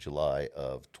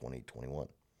 2021.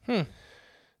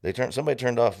 Somebody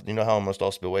turned off. You know how almost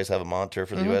all spillways have a monitor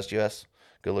for the USGS?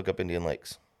 Go look up Indian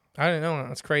Lakes. I didn't know.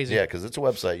 That's crazy. Yeah, because it's a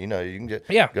website. You can get.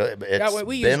 It's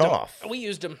been off. We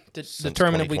used them to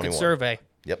determine if we could survey.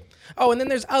 Yep. Oh, and then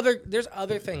there's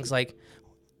other things like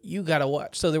you gotta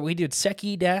watch. So that we did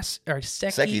Saugeye des.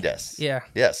 Yeah.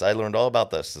 Yes, I learned all about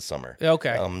this summer.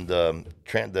 Okay.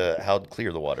 How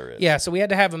clear the water is. Yeah. So we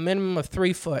had to have a minimum of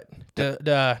 3 foot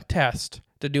to test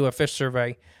to do a fish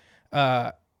survey.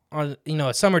 on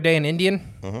a summer day in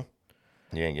Indian,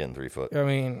 You ain't getting 3 foot. I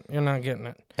mean, you're not getting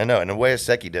it. I know. And the way a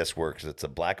Secchi disc works, it's a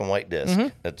black and white disc.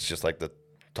 It's just like the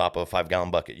top of a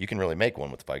 5-gallon bucket. You can really make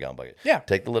one with a 5-gallon bucket. Yeah.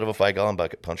 Take the lid of a 5-gallon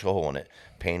bucket, punch a hole in it,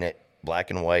 paint it black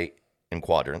and white in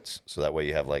quadrants. So that way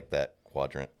you have like that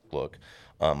quadrant look.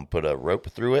 Put a rope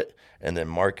through it and then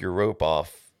mark your rope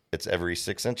off. It's every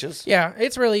 6 inches. Yeah,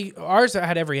 it's really ours that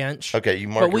had every inch. Okay, you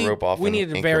mark your rope off. We in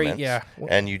needed increments,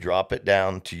 and you drop it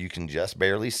down till you can just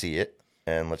barely see it.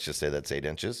 And let's just say that's 8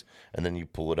 inches, and then you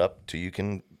pull it up till you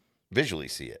can visually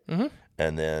see it.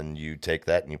 And then you take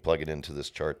that and you plug it into this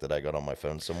chart that I got on my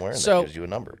phone somewhere, and that gives you a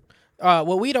number.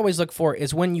 What we'd always look for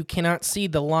is when you cannot see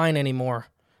the line anymore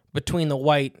between the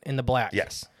white and the black.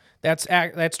 Yes.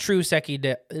 That's true Secchi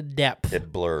depth.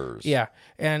 It blurs. Yeah,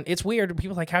 and it's weird.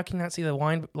 People are like, how can you not see the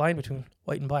line between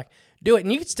white and black? Do it,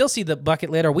 and you can still see the bucket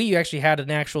lid. Or we actually had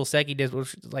an actual Secchi disc,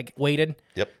 which was like weighted.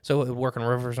 Yep. So it would work on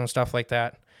rivers and stuff like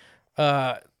that.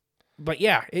 But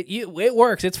yeah, it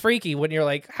works. It's freaky when you're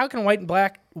like, how can white and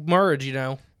black merge?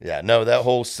 Yeah. No, that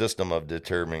whole system of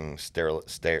determining sterile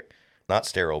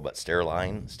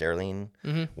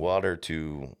water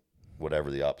to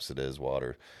whatever the opposite is,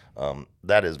 water.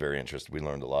 That is very interesting. We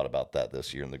learned a lot about that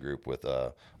this year in the group with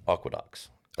aqueducts.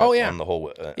 Oh yeah, on the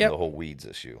whole weeds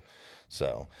issue.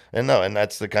 So and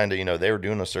that's the kind of they were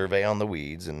doing a survey on the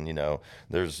weeds, and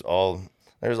there's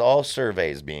all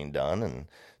surveys being done, and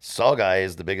Saugeye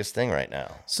is the biggest thing right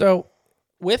now. So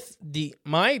with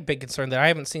my big concern that I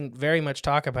haven't seen very much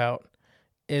talk about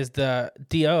is the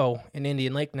DO in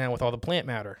Indian Lake now with all the plant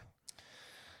matter.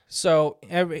 So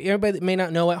everybody that may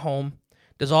not know at home,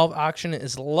 dissolved oxygen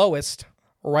is lowest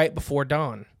right before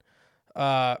dawn.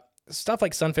 Stuff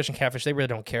like sunfish and catfish, they really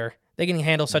don't care. They can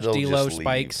handle such low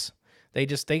spikes. They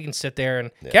can sit there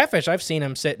and catfish. I've seen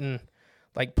them sitting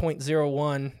like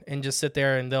 0.01 and just sit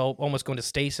there, and they'll almost go into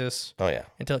stasis. Oh yeah,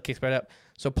 until it kicks back up.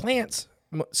 So plants,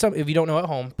 if you don't know at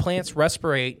home, plants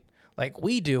respirate like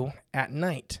we do at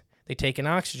night. They take in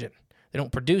oxygen. They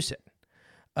don't produce it.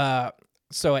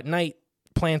 So at night,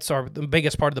 plants are the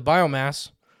biggest part of the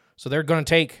biomass. So they're going to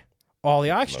take all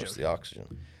the oxygen. Most of the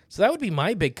oxygen. So that would be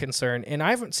my big concern. And I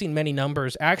haven't seen many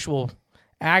numbers, actual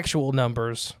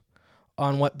numbers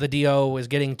on what the DO is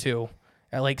getting to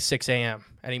at like 6 a.m.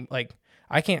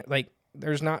 I can't,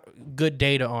 there's not good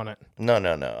data on it. No.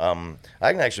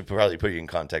 I can actually probably put you in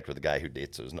contact with the guy who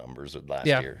dates those numbers last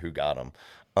year, who got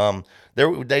them.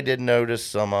 They did notice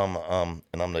some, and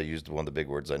I'm going to use one of the big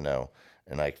words I know,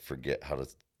 and I forget how to,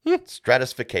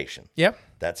 stratification. Yep.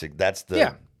 That's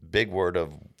the big word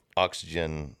of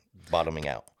oxygen bottoming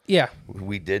out. Yeah.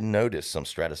 We did notice some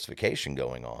stratification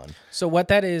going on. So what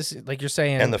that is, like you're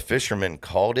saying. And the fishermen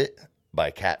called it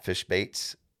by catfish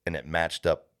baits, and it matched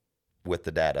up with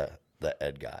the data that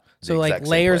Ed got. So like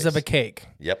layers of a cake.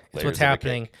 Yep. That's what's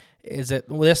happening. Is that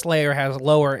this layer has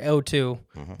lower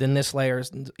O2 than this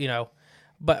layer's,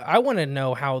 But I want to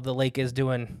know how the lake is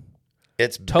doing.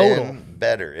 It's been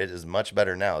better. It is much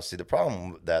better now. See, the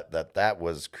problem that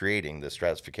was creating the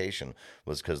stratification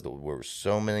was because there were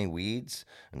so many weeds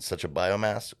and such a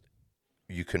biomass,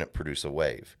 you couldn't produce a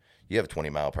wave. You have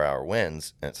 20-mile-per-hour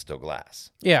winds, and it's still glass.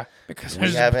 Yeah, because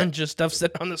there's a bunch of stuff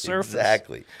sitting on the surface.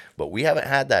 Exactly. But we haven't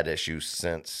had that issue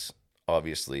since,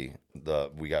 obviously,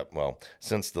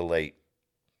 since the late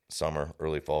summer,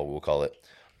 early fall, we'll call it.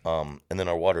 And then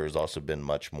our water has also been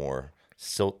much more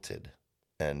silted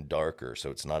and darker, so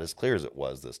it's not as clear as it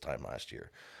was this time last year,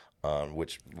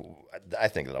 which I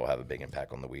think that will have a big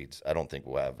impact on the weeds. I don't think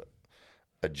we'll have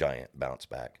a giant bounce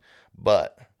back.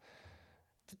 But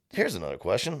here's another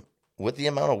question. With the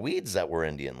amount of weeds that were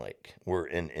in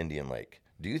Indian Lake,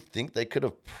 do you think they could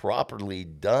have properly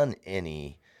done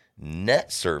any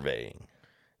net surveying?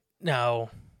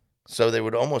 No. So they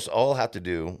would almost all have to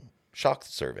do shock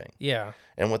surveying. Yeah.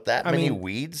 And with that many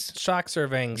weeds, shock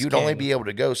surveying, you'd only be able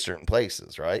to go certain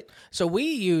places, right? So we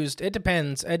used, it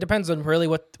depends on really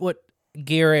what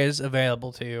gear is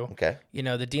available to you. Okay. The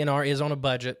DNR is on a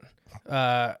budget.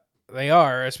 They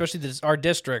are, especially our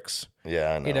districts.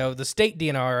 Yeah, I know. The state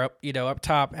DNR up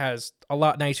top has a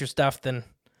lot nicer stuff than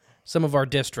some of our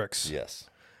districts. Yes.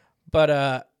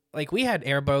 But we had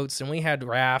airboats and we had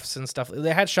rafts and stuff.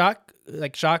 They had shock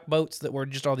boats that were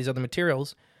just all these other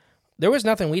materials. There was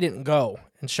nothing we didn't go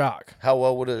and shock. How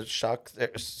well would a shock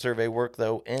survey work,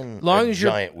 though, in a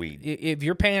giant weed? If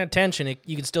you're paying attention,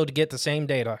 you can still get the same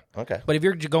data. Okay. But if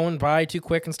you're going by too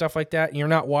quick and stuff like that, and you're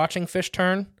not watching fish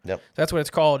turn, that's what it's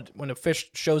called. When a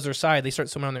fish shows their side, they start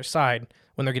swimming on their side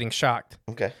when they're getting shocked.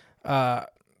 Okay.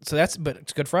 But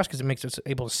it's good for us because it makes us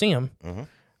able to see them.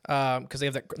 Because they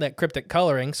have that cryptic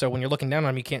coloring, so when you're looking down on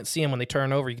them, you can't see them. When they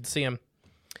turn over, you can see them.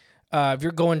 If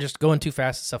you're going too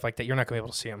fast and stuff like that, you're not going to be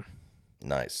able to see them.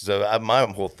 Nice. So my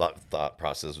whole thought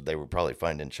process, they were probably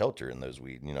finding shelter in those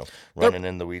weeds, running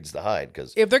in the weeds to hide.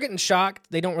 Because if they're getting shocked,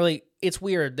 they don't really. It's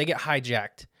weird. They get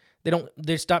hijacked.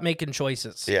 They stop making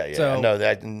choices. Yeah. So, no,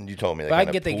 that you told me. But I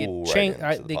get they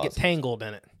get tangled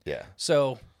in it. Yeah.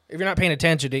 So if you're not paying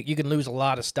attention, you can lose a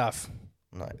lot of stuff.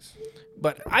 Nice.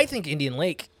 But I think Indian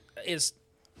Lake is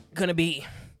going to be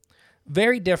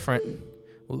very different.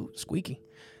 Ooh, squeaky.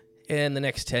 In the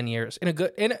next 10 years,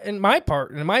 in my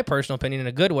personal opinion, in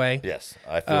a good way. Yes,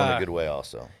 I feel in a good way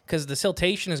also. Because the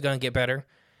siltation is going to get better.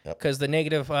 Yep. Because the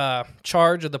negative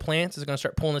charge of the plants is going to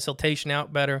start pulling the siltation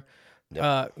out better.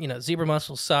 Yep. Zebra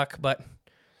mussels suck, but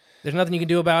there's nothing you can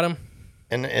do about them.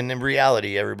 And in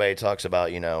reality, everybody talks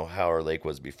about, how our lake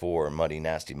was before, a muddy,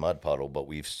 nasty mud puddle, but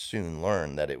we've soon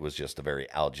learned that it was just a very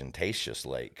algentaceous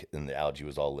lake, and the algae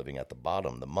was all living at the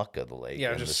bottom, the muck of the lake,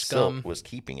 and just the scum. silt was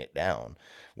keeping it down.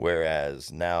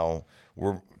 Whereas now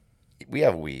we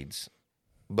have weeds,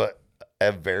 but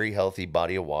a very healthy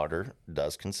body of water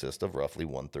does consist of roughly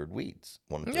 1/3 weeds,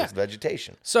 1/3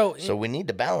 vegetation. So we need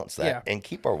to balance that and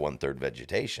keep our 1/3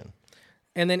 vegetation.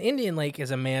 And then Indian Lake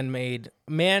is a man-made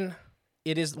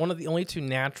It is one of the only 2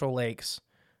 natural lakes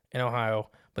in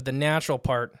Ohio, but the natural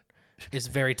part is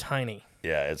very tiny.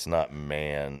 Yeah, it's not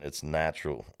it's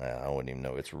natural. I wouldn't even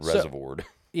know. It's reservoired.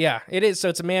 Yeah, it is. So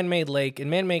it's a man-made lake, and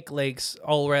man-made lakes,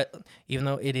 even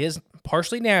though it is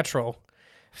partially natural.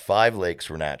 5 lakes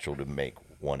were natural to make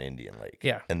one Indian Lake.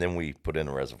 Yeah. And then we put in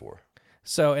a reservoir.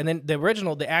 So, and then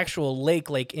the actual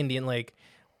Lake Indian Lake,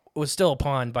 was still a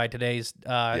pond by today's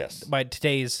Just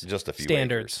a few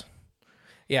standards. Acres.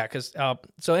 Yeah, because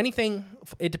so anything,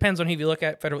 it depends on who you look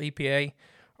at, federal EPA,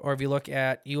 or if you look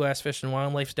at U.S. Fish and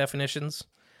Wildlife's definitions.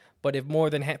 But if more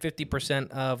than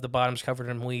 50% of the bottom's covered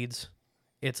in weeds,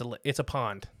 it's a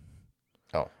pond.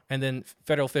 Oh. And then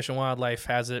federal Fish and Wildlife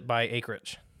has it by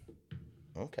acreage.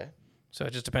 Okay. So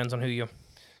it just depends on who you.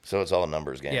 So it's all a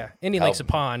numbers game. Yeah, Indian Lake's a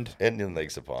pond. Indian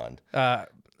Lake's a pond.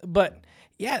 But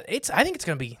yeah, I think it's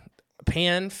going to be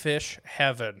panfish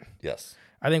heaven. Yes.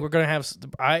 I think we're going to have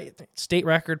state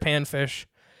record panfish,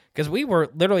 because we were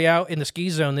literally out in the ski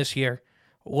zone this year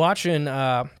watching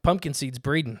pumpkin seeds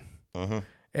breeding. Mm-hmm.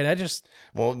 And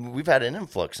well, we've had an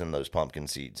influx in those pumpkin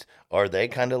seeds. Are they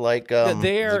kind of like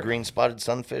the green spotted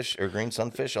sunfish or green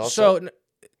sunfish also?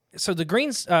 So the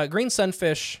green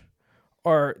sunfish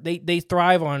they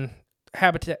thrive on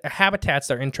habitats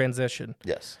that are in transition.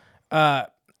 Yes.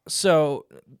 So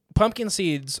pumpkin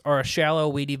seeds are a shallow,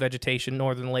 weedy vegetation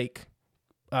northern lake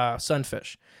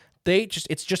sunfish.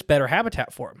 It's just better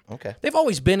habitat for them. Okay. They've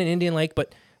always been in Indian Lake,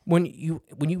 but when you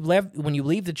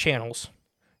leave the channels,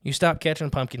 you stop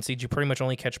catching pumpkin seeds. You pretty much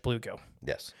only catch bluegill.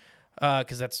 Yes.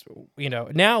 Because that's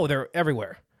now they're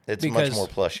everywhere. It's much more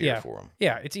plush here for them.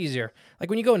 Yeah, it's easier. Like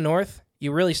when you go north,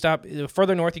 you really stop. The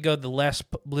further north you go, the less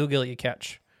bluegill you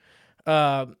catch.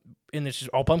 And it's just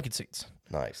all pumpkin seeds.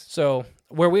 Nice. So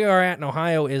where we are at in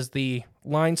Ohio is the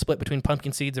line split between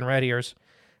pumpkin seeds and red ears.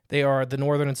 They are the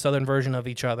northern and southern version of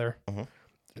each other. Mm-hmm.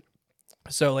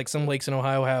 So like some lakes in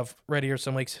Ohio have red ears,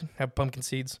 some lakes have pumpkin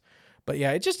seeds. But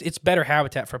yeah, it's better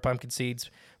habitat for pumpkin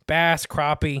seeds. Bass,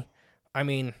 crappie. I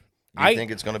mean, I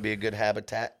think it's going to be a good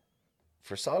habitat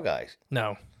for saugeye.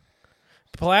 No.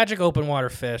 Pelagic open water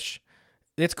fish,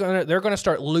 they're going to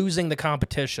start losing the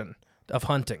competition of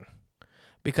hunting,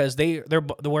 because they're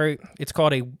where it's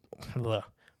called a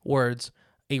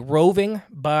roving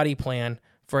body plan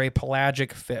for a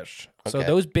pelagic fish. Okay. So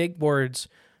those big words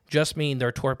just mean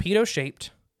they're torpedo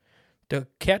shaped to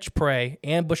catch prey,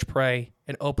 ambush prey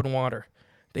in open water.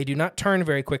 They do not turn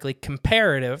very quickly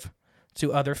comparative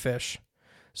to other fish.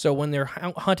 So when they're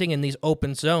hunting in these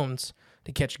open zones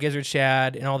to catch gizzard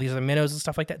shad and all these other minnows and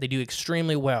stuff like that, they do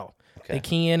extremely well. Okay. They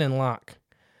key in and lock.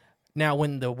 Now,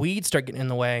 when the weeds start getting in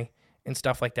the way and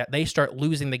stuff like that, they start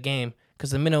losing the game,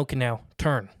 because the minnow can now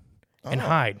turn and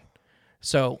hide.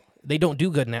 So they don't do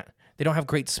good in that. They don't have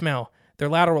great smell. Their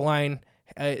lateral line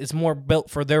is more built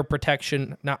for their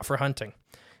protection, not for hunting.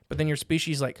 But then your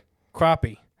species like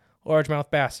crappie, largemouth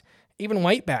bass, even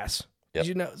white bass,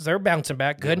 they're bouncing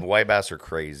back good. Yeah, white bass are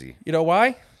crazy. You know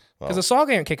why? Because the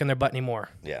saugeye aren't kicking their butt anymore.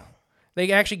 Yeah.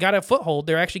 They actually got a foothold.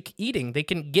 They're actually eating. They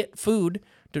can get food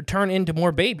to turn into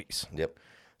more babies. Yep.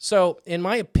 So, in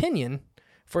my opinion,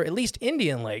 for at least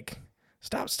Indian Lake,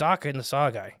 stop stalking the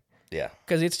saugeye. Yeah.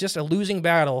 Because it's just a losing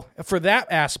battle for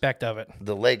that aspect of it.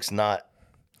 The lake's not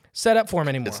set up for them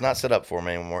anymore. It's not set up for them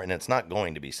anymore, and it's not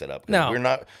going to be set up. No. We're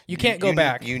not. You can't go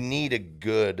back. You need a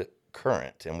good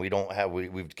current, and we don't have.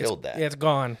 We've killed that. It's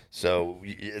gone. So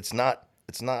it's not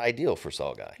ideal for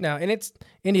saugeye. No, and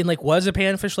Indian Lake was a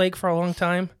panfish lake for a long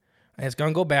time. And it's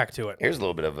going to go back to it. Here's a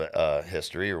little bit of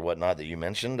history or whatnot that you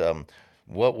mentioned.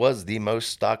 What was the most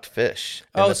stocked fish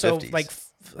in the 50s?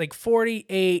 Like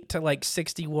 48 to like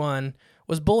 61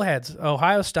 was bullheads.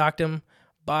 Ohio stocked them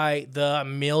by the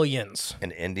millions.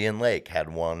 And Indian Lake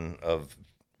had one of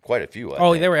quite a few. I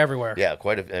think. They were everywhere. Yeah,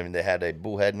 I mean, they had a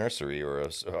bullhead nursery or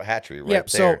a hatchery right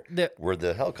there where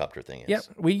the helicopter thing is. Yep,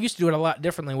 we used to do it a lot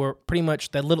differently. Where pretty much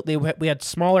we had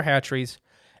smaller hatcheries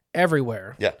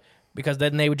everywhere. Yeah, because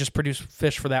then they would just produce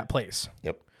fish for that place.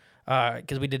 Yep.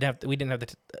 Because we didn't have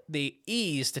the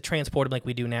ease to transport them like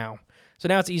we do now. So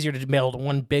now it's easier to mail to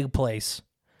one big place.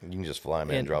 You can just fly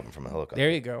them in and drop them from a helicopter. There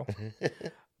you go.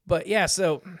 But yeah,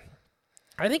 so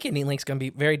I think Indian Lake's going to be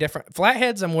very different.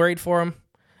 Flatheads, I'm worried for them.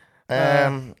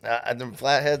 The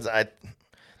flatheads,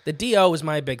 the DO is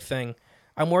my big thing.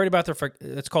 I'm worried about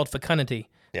it's called fecundity.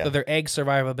 Yeah. So their egg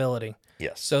survivability.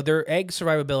 Yes. So their egg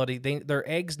survivability, their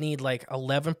eggs need like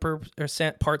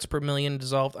 11% parts per million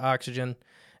dissolved oxygen.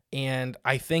 And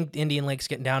I think Indian Lake's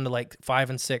getting down to like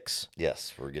 5 and 6.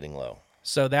 Yes, we're getting low.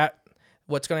 So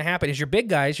what's going to happen is your big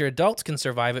guys, your adults can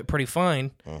survive it pretty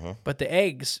fine. Mm-hmm. But the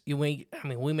eggs, we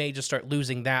may just start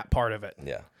losing that part of it.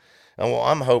 Yeah. And well,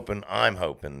 I'm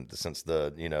hoping since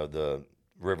the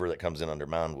river that comes in under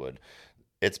Moundwood,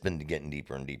 it's been getting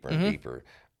deeper and deeper and deeper.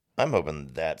 I'm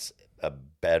hoping that's a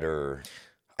better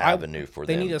avenue for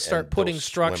them. They need to start putting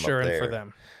structure in for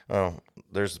them. Oh,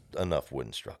 there's enough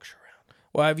wooden structure around.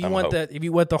 Well, if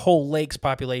you want the whole lake's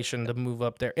population to move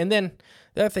up there, and then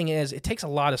the other thing is, it takes a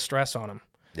lot of stress on them.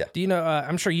 Yeah. Do you know?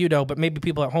 I'm sure you know, but maybe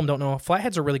people at home don't know.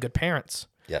 Flatheads are really good parents.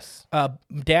 Yes.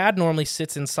 Dad normally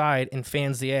sits inside and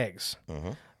fans the eggs.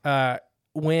 Mm-hmm.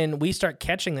 When we start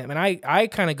catching them, and I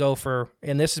kind of go for,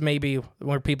 and this is maybe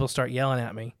where people start yelling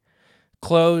at me,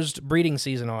 closed breeding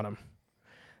season on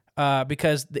them.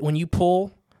 Because when you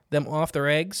pull them off their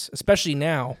eggs, especially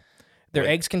now, their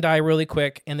eggs can die really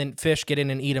quick, and then fish get in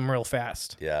and eat them real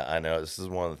fast. Yeah, I know. This is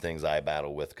one of the things I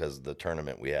battle with because the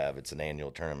tournament we have, it's an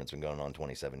annual tournament. It's been going on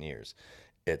 27 years.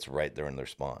 It's right there in their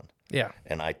spawn. Yeah.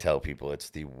 And I tell people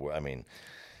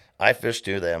I fish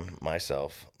to them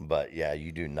myself, but yeah,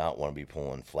 you do not want to be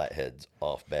pulling flatheads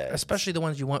off beds. Especially the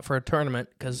ones you want for a tournament,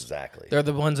 because exactly. they're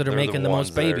the ones that are making the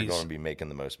most babies. They're going to be making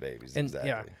the most babies, and, exactly.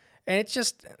 Yeah. And it's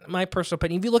just my personal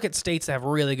opinion. If you look at states that have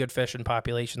really good fishing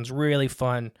populations, really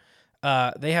fun,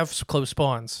 they have close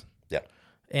spawns. Yeah.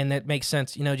 And that makes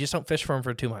sense. Just don't fish for them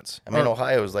for 2 months. I mean,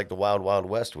 Ohio is like the wild, wild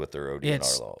west with their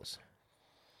ODNR laws.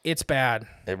 It's bad.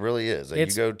 It really is. You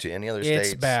go to any other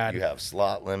states, bad. You have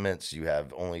slot limits. You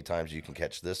have only times you can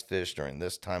catch this fish during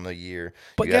this time of year.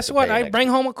 But guess what? I bring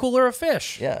home a cooler of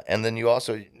fish. Yeah, and then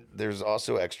there's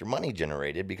also extra money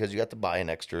generated because you have to buy an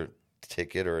extra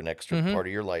ticket or an extra part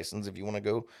of your license if you want to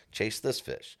go chase this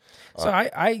fish. So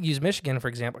I use Michigan, for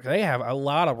example, because they have a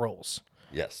lot of rules.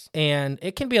 Yes. And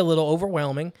it can be a little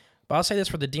overwhelming. But I'll say this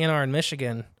for the DNR in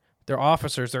Michigan, their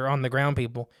officers, they're on the ground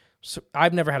people. So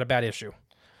I've never had a bad issue.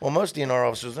 Well, most DNR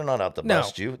officers, they're not out to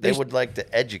bust you. They would like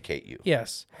to educate you.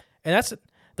 Yes. And that's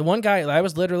the one guy, I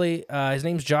was literally, his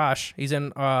name's Josh. He's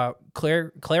in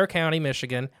Clare County,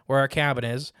 Michigan, where our cabin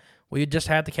is. We just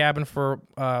had the cabin for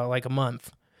like a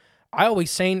month. I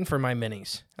always seine for my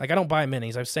minis. Like, I don't buy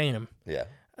minis. I've seine them. Yeah.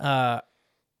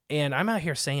 And I'm out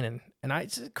here seining. And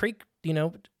it's a creek,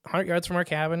 100 yards from our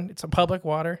cabin. It's a public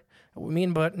water. Me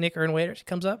and Nick are in waders. He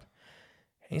comes up.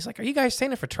 And he's like, "Are you guys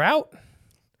seining for trout?" And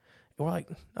we're like,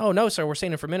 "Oh, no, sir. We're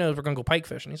seining for minnows. We're going to go pike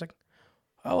fishing." He's like,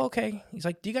 "Oh, okay." He's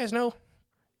like, "Do you guys know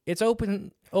it's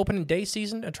open in day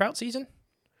season, a trout season?"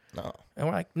 No. And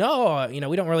we're like, "No,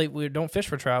 we don't fish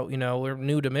for trout. We're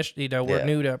new to Michigan. We're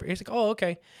new to." He's like, "Oh,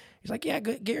 okay." He's like, "Yeah,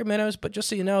 get your minnows, but just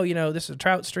so you know, this is a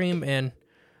trout stream, and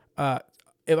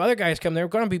if other guys come, they're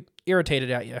going to be irritated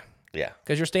at you." Yeah.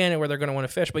 Because you're standing where they're going to want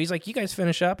to fish. But he's like, "You guys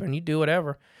finish up and you do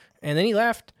whatever." And then he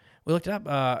left. We looked it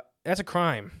up. That's a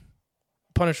crime,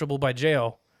 punishable by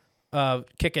jail,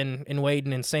 kicking and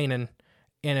wading and seining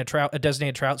in a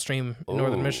designated trout stream in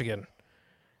northern Michigan.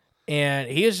 And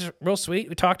he is real sweet.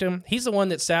 We talked to him. He's the one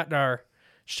that sat in our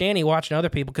shanty watching other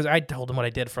people, because I told him what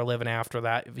I did for a living after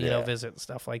that, visit and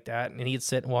stuff like that. And he'd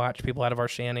sit and watch people out of our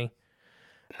shanty.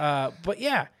 But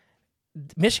yeah,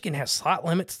 Michigan has slot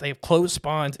limits. They have closed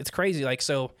spawns. It's crazy. Like,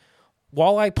 so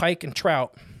walleye, pike, and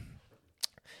trout,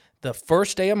 the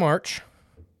first day of March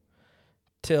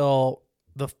till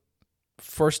the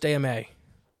first day of May,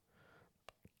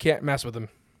 can't mess with them.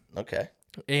 Okay.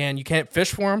 And you can't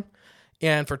fish for them.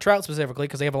 And for trout specifically,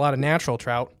 because they have a lot of natural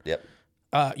trout. Yep.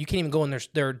 You can't even go in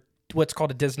their what's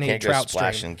called a designated can't trout go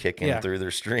splash stream. and kick in through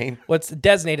their stream. What's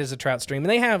designated as a trout stream. And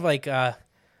they have like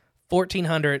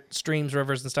 1,400 streams,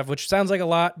 rivers, and stuff, which sounds like a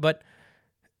lot, but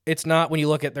it's not when you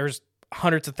look at there's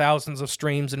hundreds of thousands of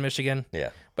streams in Michigan.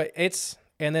 Yeah. But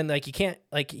and then you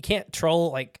can't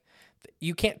troll,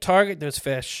 you can't target those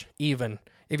fish even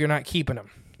if you're not keeping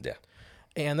them. Yeah.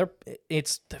 And the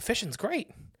fishing's great.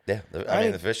 Yeah. I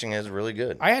mean, the fishing is really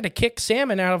good. I had to kick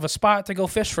salmon out of a spot to go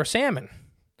fish for salmon.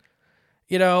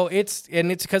 It's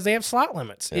because they have slot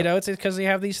limits. Yeah. It's because they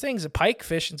have these things. The pike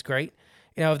fishing's great.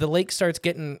 If the lake starts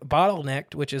getting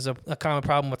bottlenecked, which is a common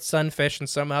problem with sunfish and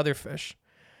some other fish,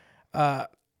 and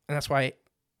that's why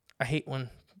I hate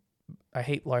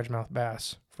largemouth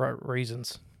bass for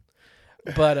reasons.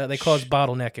 But they cause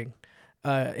bottlenecking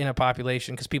in a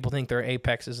population because people think they're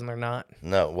apexes and they're not.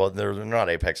 No, well, they're not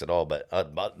apex at all, but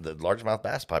the largemouth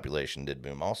bass population did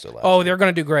boom also last year. They're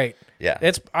going to do great. Yeah.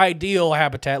 It's ideal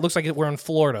habitat. It looks like we're in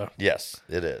Florida. Yes,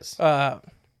 it is.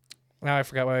 Now I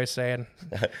forgot what I was saying.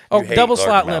 Hate double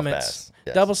slot largemouth limits. bass.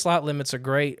 Yes. Double slot limits are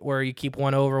great where you keep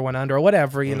one over, one under, or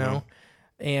whatever, know.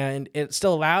 And it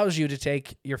still allows you to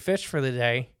take your fish for the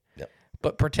day,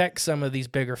 but protect some of these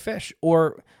bigger fish.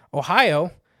 Or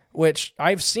Ohio, which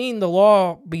I've seen the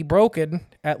law be broken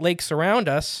at lakes around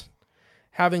us,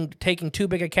 having taken too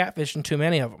big a catfish and too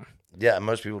many of them. Yeah,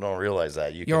 most people don't realize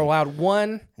that. You're allowed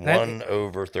one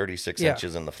over 36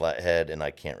 inches in the flathead, and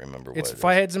I can't remember what it is.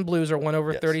 Flatheads and blues are 1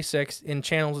 over 36. In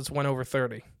channels, it's 1 over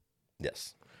 30.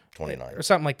 Yes, 29 or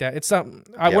something like that. It's something.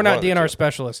 We're not DNR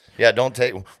specialists. Yeah, don't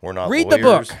take. We're not Read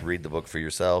lawyers. the book. Read the book for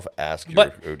yourself. Ask your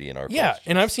ODNR questions. Yeah,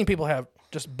 and I've seen people have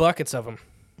just buckets of them.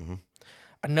 Mm-hmm.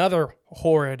 Another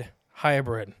horrid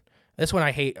hybrid. This one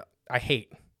I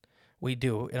hate. We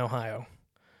do in Ohio.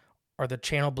 Are the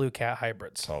channel blue cat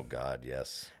hybrids. Oh God,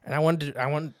 yes. And I wanted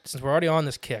since we're already on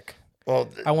this kick. Well,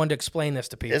 I wanted to explain this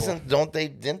to people.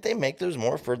 Didn't they make those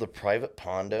more for the private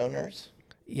pond owners?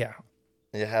 Yeah.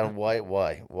 Yeah. Why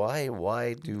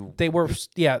do they were?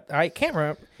 Yeah, I can't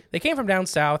remember. They came from down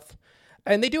south,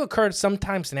 and they do occur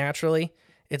sometimes naturally.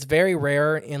 It's very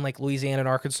rare in Louisiana and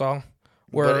Arkansas.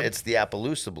 But it's the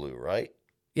Appaloosa blue, right?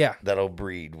 Yeah. That'll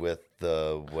breed with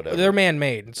the whatever. They're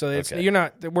man-made, so it's you're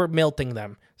not. We're melting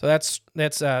them, so that's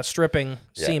stripping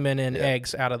semen and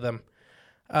eggs out of them,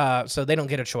 so they don't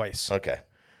get a choice. Okay.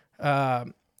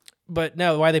 But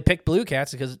no, why they picked blue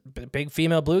cats is because big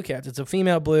female blue cats. It's a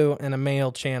female blue and a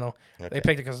male channel. Okay. They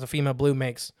picked it because the female blue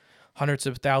makes hundreds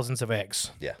of thousands of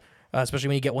eggs. Yeah. Especially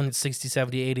when you get one that's 60,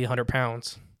 70, 80, 100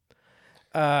 pounds.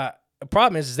 The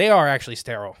problem is they are actually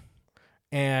sterile,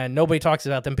 and nobody talks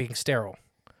about them being sterile.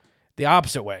 The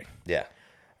opposite way. Yeah.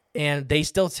 And they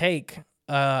still take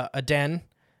a den,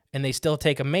 and they still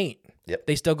take a mate. Yep.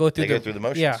 They still go through the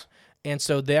motions. Yeah. And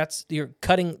so you're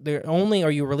cutting. Only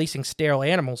are you releasing sterile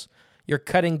animals, you're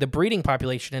cutting the breeding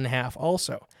population in half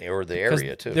also. Or the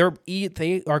area too.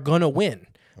 They are going to win.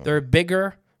 They're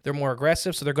bigger. They're more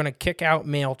aggressive, so they're going to kick out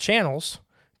male channels,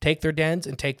 take their dens,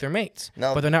 and take their mates.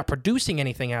 But they're not producing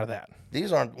anything out of that.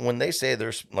 These aren't when they say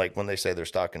they're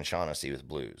stocking Shaughnessy with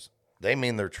blues. They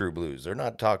mean they're true blues. They're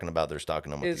not talking about they're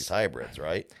stocking them with these hybrids,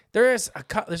 right? There's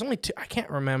only two. I can't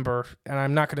remember, and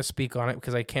I'm not going to speak on it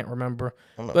because I can't remember.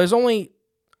 But there's only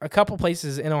a couple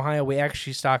places in Ohio we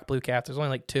actually stock blue cats. There's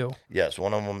only 2. Yes,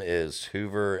 one of them is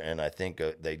Hoover, and I think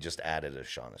they just added a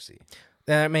Shaughnessy.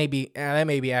 That may be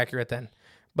accurate then,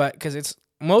 but because it's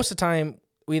most of the time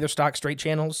we either stock straight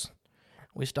channels,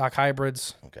 we stock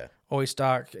hybrids. Okay. Or we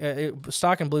stock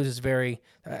stocking blues is very.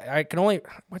 I can only.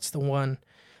 What's the one?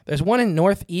 There's one in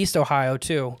Northeast Ohio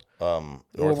too. North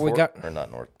Fork, or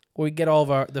not North? We get all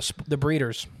of the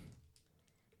breeders.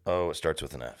 Oh, it starts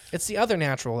with an F. It's the other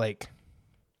natural lake.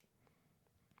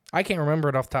 I can't remember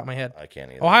it off the top of my head. I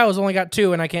can't either. Ohio's only got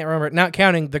 2, and I can't remember it. Not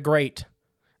counting the Great,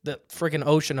 the freaking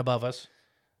ocean above us.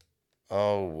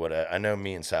 Oh, I know.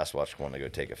 Me and Sasquatch want to go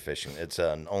take a fishing. It's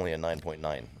only a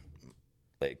 9.9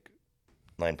 lake,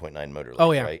 9.9 motor lake.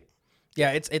 Oh yeah, right?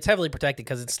 Yeah, it's heavily protected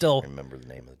because it's still. Remember the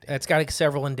name of the dam. It's got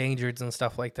several endangereds and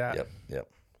stuff like that. Yep.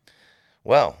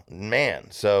 Well,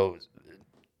 man, so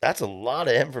that's a lot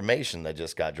of information that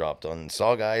just got dropped on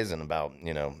Saugeyes and about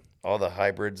all the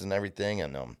hybrids and everything.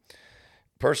 And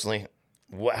personally,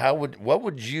 what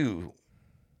would you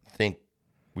think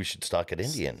we should stock at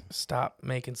Indian? Stop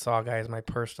making Saugeyes my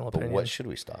personal opinion. But what should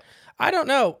we stock? I don't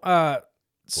know.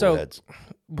 Bullheads.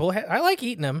 Bullhead. I like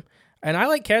eating them. And I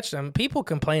like catching them. People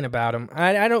complain about them.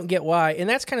 I don't get why. And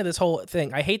that's kind of this whole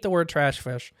thing. I hate the word trash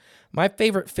fish. My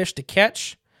favorite fish to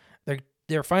catch,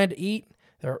 they're fine to eat.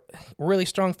 They're really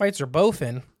strong fights. They're both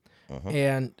in.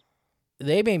 And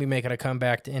they may be making a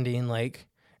comeback to Indian Lake.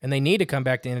 And they need to come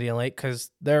back to Indian Lake because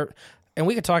they're... And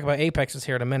we could talk about apexes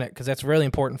here in a minute because that's really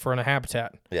important for a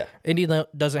habitat. Yeah. Indian Lake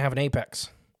doesn't have an apex.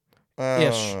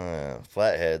 Ish.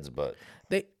 Flatheads, but...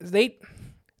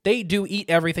 They do eat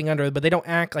everything under it, but they don't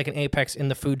act like an apex in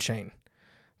the food chain.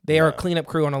 They are a cleanup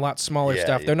crew on a lot smaller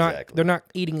stuff. They're exactly. they're not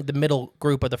eating the middle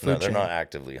group of the food No, they're chain. not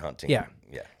actively hunting. Yeah.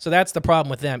 Yeah. So that's the problem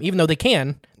with them. Even though they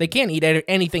can eat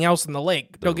anything else in the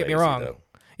lake. Don't get me lazy, wong. though.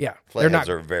 Yeah. Flatheads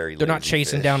are very They're not lazy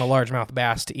chasing fish. down a largemouth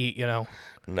bass to eat, No,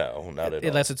 not at all.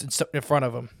 unless it's in front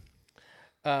of them.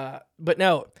 But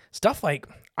no, stuff like,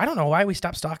 I don't know why we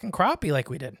stopped stocking crappie like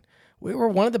we did. We were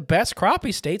one of the best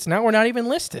crappie states. Now we're not even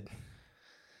listed.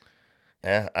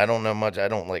 Yeah, I don't know much. I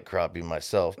don't like crappie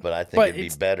myself, but I think it'd be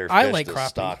better fish to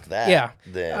stock that. Yeah.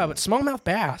 Than, But smallmouth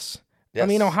bass. Yes. I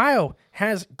mean, Ohio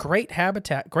has great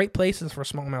habitat, great places for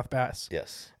smallmouth bass.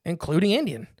 Yes. Including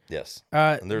Indian. Yes.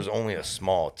 And there's only a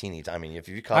small, teeny. I mean, if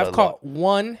you caught I've caught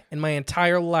one in my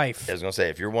entire life. I was gonna say,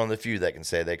 if you're one of the few that can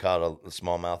say they caught a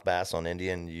smallmouth bass on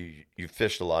Indian, you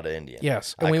fished a lot of Indian.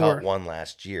 Yes, and I caught one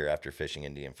last year after fishing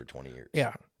Indian for 20 years.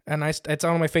 Yeah, and it's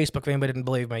on my Facebook. If anybody didn't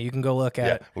believe me, you can go look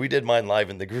at it. We did mine live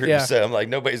in the group, Yeah. so I'm like,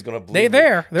 nobody's gonna believe.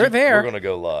 They're there. We're gonna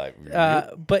go live.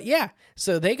 But yeah,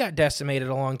 so they got decimated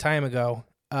a long time ago,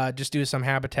 just due to some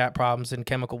habitat problems and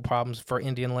chemical problems for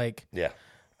Indian Lake. Yeah.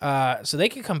 So they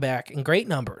could come back in great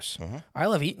numbers. Mm-hmm. I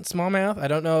love eating smallmouth. I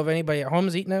don't know if anybody at home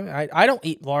is eating them. I don't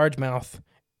eat largemouth,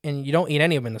 and you don't eat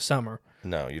any of them in the summer.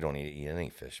 No, you don't eat any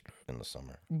fish in the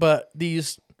summer. But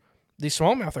these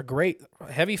smallmouth are great.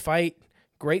 Heavy fight,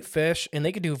 great fish, and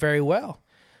they could do very well.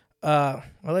 Well,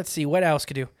 let's see what else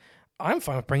could do. I'm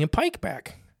fine with bringing pike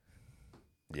back.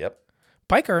 Yep.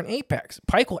 Pike are an apex.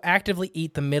 Pike will actively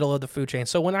eat the middle of the food chain.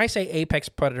 So when I say apex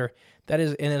predator, that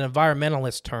is in an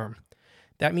environmentalist term.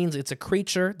 That means it's a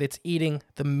creature that's eating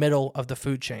the middle of the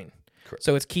food chain. Correct.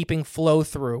 So it's keeping flow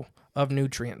through of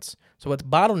nutrients. So what's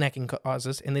bottlenecking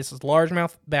causes, and this is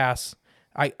largemouth bass.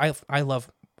 I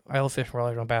love fish for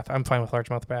largemouth bass. I'm fine with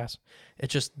largemouth bass.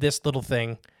 It's just this little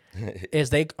thing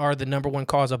is they are the number one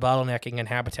cause of bottlenecking in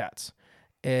habitats.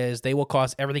 Is they will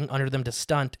cause everything under them to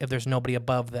stunt if there's nobody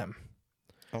above them.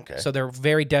 Okay. So they're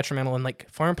very detrimental in like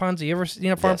farm ponds. You ever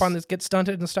seen a farm pond that gets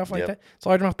stunted and stuff like that? It's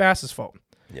largemouth bass's fault.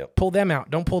 Yep. Pull them out.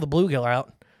 Don't pull the bluegill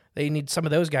out. They need some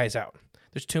of those guys out.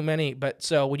 There's too many. But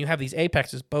so when you have these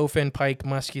apexes, bowfin, pike,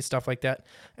 muskie, stuff like that,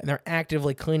 and they're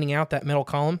actively cleaning out that middle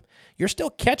column, you're still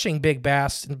catching big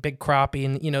bass and big crappie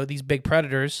and, these big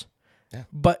predators. Yeah.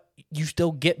 But you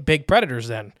still get big predators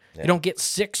then. Yeah. You don't get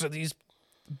 6 of these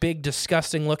big,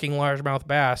 disgusting-looking largemouth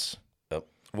bass.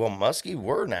 Well, muskie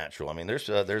were natural. I mean, there's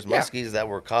muskies that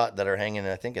were caught that are hanging,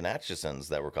 I think, in Atchison's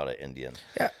that were caught at Indian.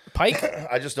 Yeah, pike.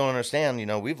 I just don't understand.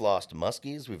 We've lost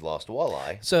muskies, we've lost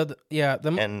walleye. So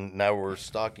and now we're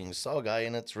stocking saugeye,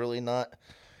 and it's really not.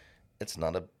 It's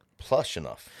not a plush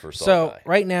enough for saugeye. So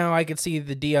right now, I could see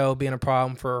the DO being a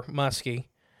problem for muskie,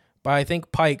 but I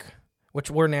think pike, which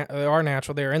they are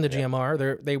natural, they're in the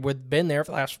GMR. They've been there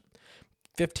for the last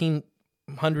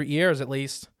 1,500 years at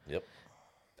least. Yep.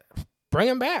 Bring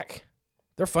them back.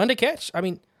 They're fun to catch. I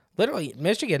mean, literally,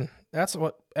 Michigan, that's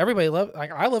what everybody loves.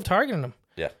 Like, I love targeting them.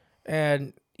 Yeah.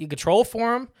 And you could troll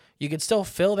for them. You could still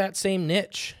fill that same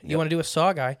niche. You want to do a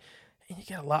saugeye, and you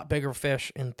get a lot bigger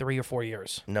fish in 3 or 4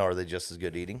 years. No, are they just as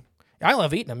good eating? I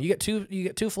love eating them. You get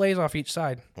two fillets off each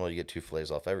side. Well, you get 2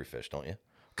 fillets off every fish, don't you?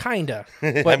 Kinda.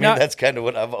 But I mean, that's kind of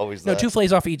what I've always thought. No, 2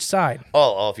 fillets off each side.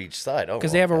 Oh, off each side. Oh,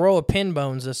 because they have a row of pin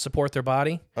bones that support their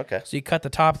body. Okay. So you cut the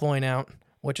top loin out,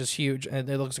 which is huge, and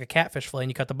it looks like a catfish fillet,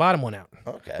 and you cut the bottom one out,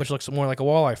 which looks more like a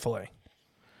walleye fillet.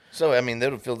 So, I mean, they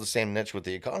would fill the same niche with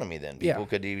the economy then. People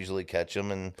could easily catch them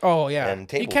and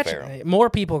table fare them. More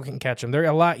people can catch them. They're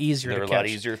a lot easier to catch. They're a lot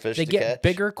easier fish to catch. They get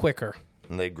bigger quicker.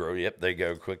 And they grow, they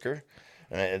go quicker.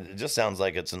 And it just sounds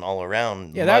like it's an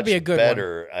all-around that'd be a good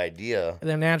better idea. And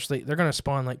then naturally, they're going to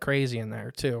spawn like crazy in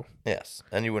there, too. Yes,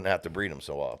 and you wouldn't have to breed them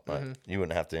so often. Mm-hmm. You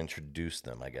wouldn't have to introduce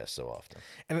them, I guess, so often.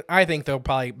 And I think they'll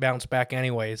probably bounce back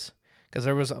anyways, because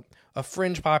there was a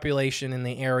fringe population in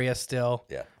the area still.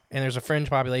 Yeah. And there's a fringe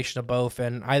population of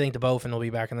bowfin. I think the bowfin will be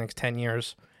back in the next 10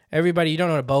 years. Everybody, you don't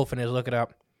know what a bowfin is, look it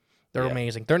up. They're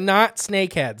amazing. They're not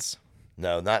snakeheads.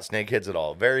 No, not snakeheads at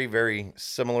all. Very, very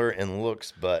similar in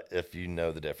looks, but if you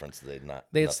know the difference, they're not.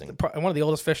 It's one of the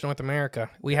oldest fish in North America.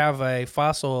 We have a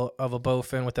fossil of a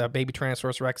bowfin with a baby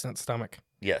Tyrannosaurus rex in its stomach.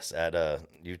 Yes, at I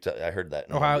heard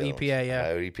that. Ohio EPA, yeah.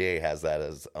 Ohio EPA has that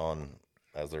as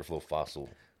their little fossil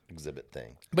exhibit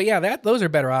thing. But yeah, those are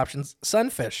better options.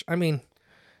 Sunfish. I mean,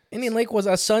 Indian Lake was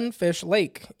a sunfish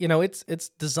lake. It's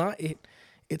designed.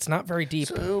 It's not very deep.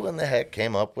 So who in the heck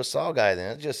came up with Saugeye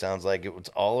then? It just sounds like it was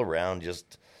all around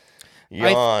just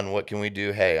yawn. What can we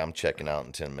do? Hey, I'm checking out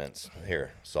in 10 minutes.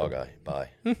 Here, Saugeye, bye.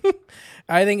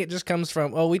 I think it just comes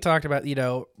from, we talked about,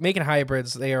 making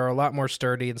hybrids. They are a lot more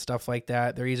sturdy and stuff like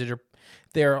that.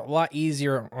 They're a lot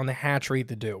easier on the hatchery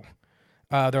to do.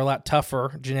 They're a lot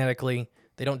tougher genetically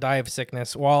They don't die of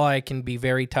sickness. Walleye can be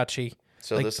very touchy.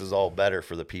 So this is all better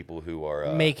for the people who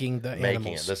are making the making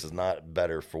animals. it. This is not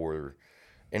better for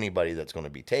anybody that's going to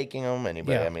be taking them.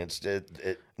 Anybody, Yeah. I mean,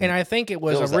 And I think it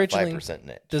was fills that originally 5%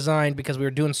 niche. designed because we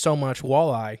were doing so much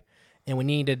walleye, and we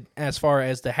needed, as far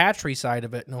as the hatchery side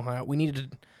of it in Ohio, we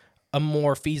needed a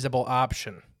more feasible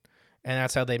option, and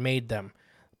that's how they made them.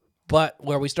 But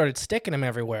where we started sticking them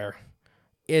everywhere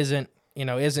isn't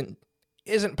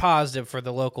positive for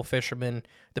the local fishermen,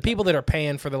 the people that are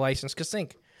paying for the license. Because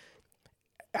think,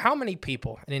 how many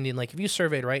people in Indian Lake, if you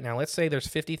surveyed right now, let's say there's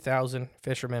 50,000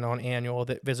 fishermen on annual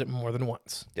that visit more than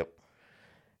once. Yep.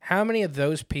 How many of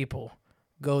those people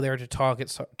go there to target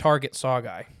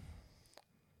Saugeye?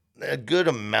 A good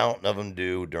amount of them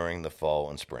do during the fall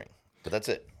and spring, but that's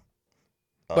it.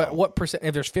 But what percent?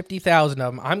 If there's 50,000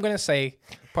 of them, I'm going to say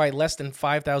probably less than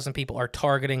 5,000 people are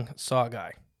targeting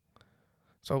Saugeye.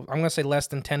 So I'm going to say less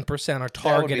than 10% are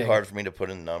targeting. That would be hard for me to put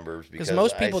in numbers because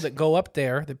most people that go up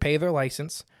there that pay their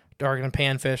license targeting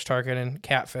panfish, targeting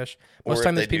catfish. Most of the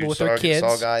time, there's people with their kids.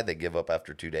 Saugeye, they give up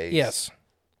after 2 days. Yes.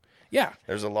 Yeah.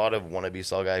 There's a lot of wannabe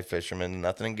Saugeye fishermen.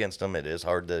 Nothing against them. It is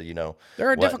hard to,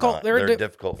 They're a difficult. They're a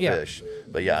difficult yeah. fish.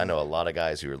 But yeah, I know a lot of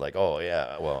guys who are like, oh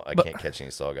yeah, well I can't catch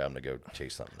any Saugeye. I'm gonna go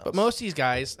chase something else. But most of these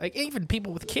guys, like even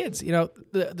people with kids,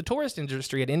 the tourist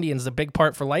industry at Indian is a big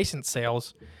part for license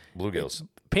sales. Bluegills,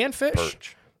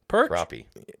 Panfish, perch, crappie,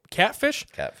 catfish.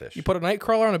 You put a night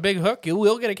crawler on a big hook, you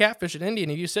will get a catfish at Indian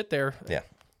if you sit there. Yeah.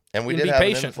 And we did have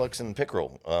an influx in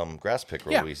pickerel, grass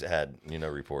pickerel. We had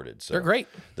reported. So they're great.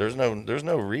 There's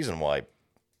no reason why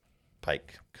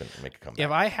pike couldn't make a comeback.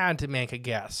 If I had to make a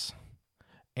guess,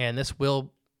 and this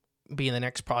will be in the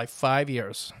next probably 5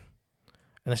 years,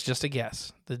 and it's just a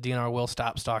guess, the DNR will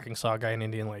stop stocking Saugeye in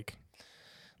Indian Lake.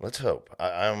 Let's hope.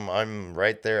 I'm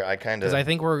right there. Because I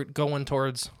think we're going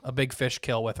towards a big fish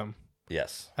kill with them.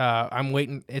 Yes. I'm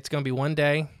waiting. It's going to be one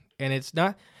day, and it's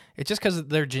not. It's just because of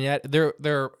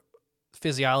their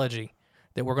physiology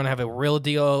that we're going to have a real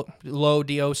low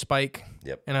DO spike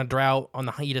and a drought on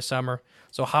the heat of summer.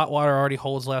 So hot water already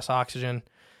holds less oxygen.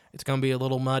 It's going to be a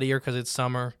little muddier because it's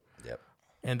summer. Yep.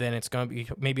 And then it's going to be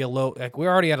maybe a low, like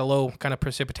we're already at a low kind of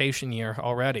precipitation year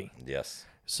already. Yes.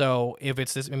 So if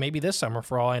it's maybe this summer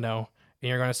for all I know, and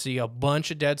you're going to see a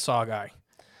bunch of dead Saugeye.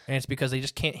 And it's because they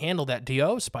just can't handle that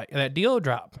DO spike, that DO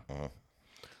drop. Uh-huh.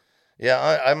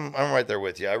 Yeah, I'm right there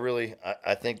with you.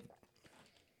 I think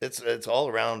it's all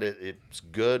around it. It's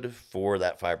good for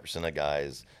that 5% of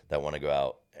guys that want to go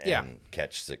out and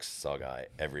catch 6 Saugeye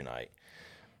every night.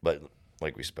 But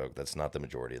like we spoke, that's not the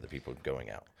majority of the people going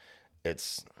out.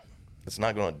 It's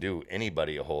not going to do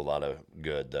anybody a whole lot of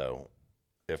good though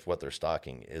if what they're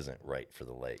stocking isn't right for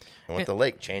the lake. And with the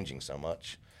lake changing so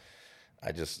much,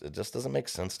 it just doesn't make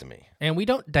sense to me. And we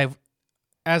don't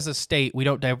as a state, we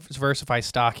don't diversify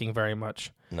stocking very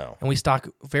much. No. And we stock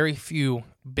very few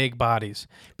big bodies,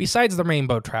 besides the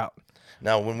rainbow trout.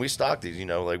 Now, when we stock these,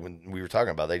 like when we were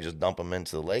talking about, they just dump them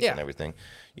into the lake and everything.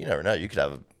 You never know. You could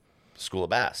have a school of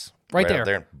bass right there. Up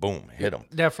there and boom, hit them.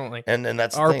 Definitely. And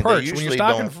that's the our thing. Perch, when you're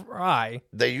stocking fry.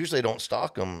 They usually don't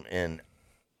stock them in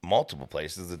multiple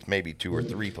places. It's maybe 2 or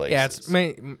 3 places. Yeah,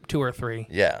 it's 2 or 3.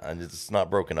 Yeah, and it's not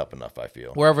broken up enough, I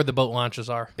feel. Wherever the boat launches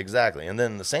are. Exactly. And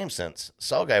then in the same sense,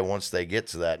 Saugeye, once they get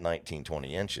to that 19,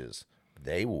 20 inches,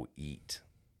 they will eat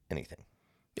anything.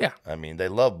 Yeah. I mean, they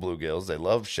love bluegills. They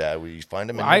love shad. We find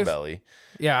them in your belly.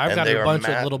 Yeah, I've got a bunch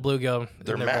of little bluegill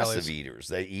They're in their massive bellies. eaters.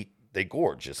 They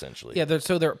gorge, essentially. Yeah,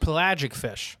 they're pelagic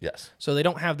fish. Yes. So they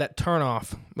don't have that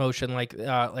turn-off motion like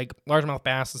largemouth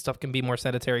bass and stuff can be more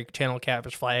sedentary. Channel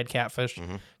catfish, flathead catfish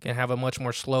can have a much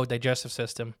more slow digestive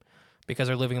system because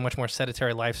they're living a much more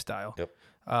sedentary lifestyle. Yep.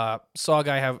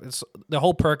 Saugeye the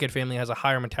whole Perkid family has a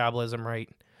higher metabolism rate,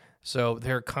 so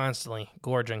they're constantly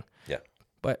gorging. Yeah.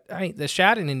 But the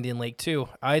shad in Indian Lake, too,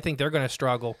 I think they're going to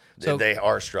struggle. So they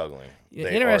are struggling.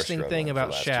 Interesting thing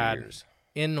about shad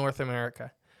in North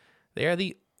America, they are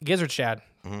the gizzard shad,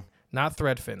 not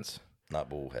thread fins. Not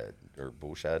bullhead or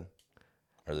bull shad.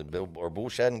 Are bull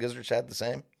shad and gizzard shad the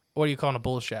same? What are you calling a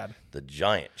bull shad? The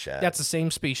giant shad. That's the same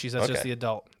species. That's just the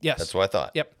adult. Yes. That's what I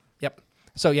thought. Yep.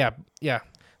 So, yeah.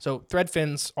 So thread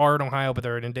fins are in Ohio, but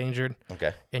they're endangered.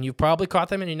 Okay. And you probably caught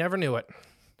them and you never knew it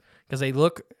because they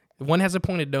look... One has a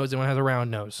pointed nose and one has a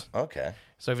round nose. Okay.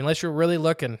 So unless you're really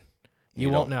looking, you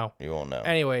won't know. You won't know.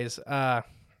 Anyways, they're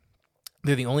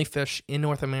the only fish in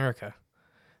North America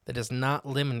that is not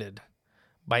limited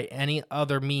by any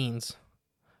other means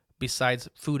besides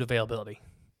food availability.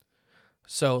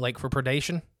 So, like for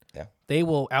predation, they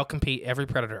will outcompete every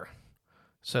predator.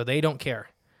 So they don't care.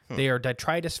 They are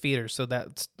detritus feeders. So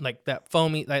that's like that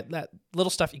foamy, that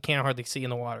little stuff you can't hardly see in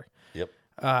the water. Yep.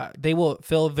 they will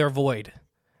fill their void.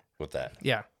 with that.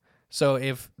 Yeah. So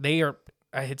if they are,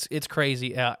 it's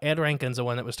crazy. Ed Rankin's the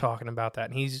one that was talking about that,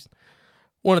 and he's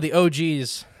one of the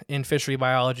OGs in fishery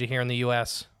biology here in the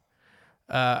U.S.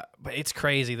 But it's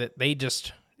crazy that they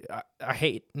just, I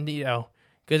hate,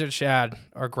 gizzard shad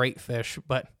are great fish,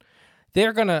 but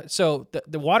they're gonna, so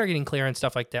the water getting clear and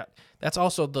stuff like that, that's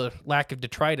also the lack of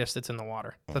detritus that's in the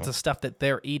water. That's the stuff that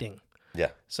they're eating. Yeah.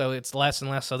 So it's less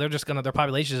and less. So they're just gonna, their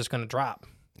population is just gonna drop.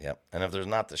 Yep. And if there's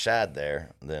not the shad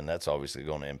there, then that's obviously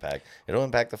going to impact. It'll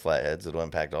impact the flatheads. It'll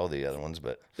impact all the other ones.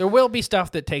 But there will be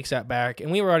stuff that takes that back, and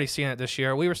we were already seeing it this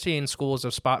year. We were seeing schools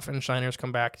of spotfin shiners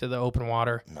come back to the open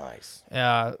water. nice.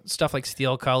 Stuff like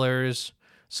steel colors,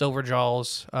 silver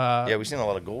jaws. Yeah, we've seen a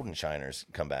lot of golden shiners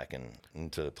come back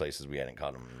into places we hadn't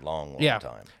caught them in a long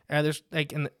time. There's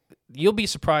like, and you'll be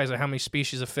surprised at how many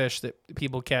species of fish that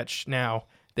people catch now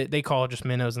that they call just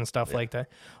minnows and stuff like that.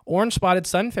 Orange spotted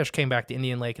sunfish came back to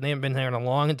Indian Lake, and they haven't been there in a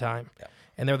long time. Yeah.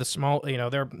 And they're the small,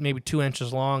 they're maybe 2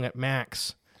 inches long at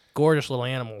max. Gorgeous little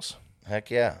animals.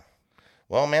 Heck yeah.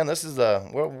 Well, man, this is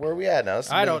where are we at now?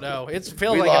 I don't know. It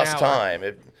feels we like lost an hour.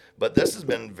 time. But this has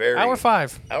been very Hour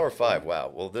 5. Hour 5.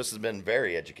 Wow. Well, this has been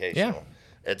very educational.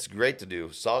 Yeah. It's great to do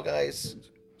Saugeyes,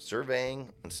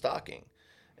 surveying, and stocking.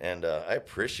 And I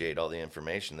appreciate all the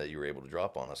information that you were able to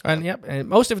drop on us. And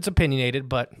most of it's opinionated,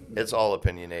 but it's all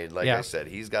opinionated. Like I said,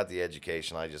 he's got the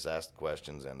education. I just asked the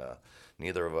questions, and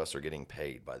neither of us are getting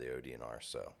paid by the ODNR,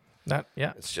 so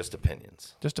it's just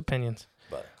opinions. Just opinions.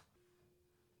 But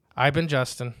I've been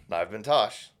Justin. I've been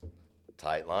Tosh.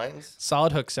 Tight lines.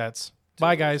 Solid hook sets.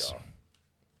 Bye, guys.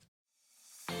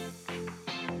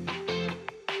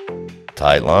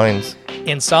 Tight lines.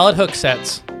 And solid hook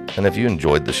sets. And if you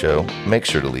enjoyed the show, make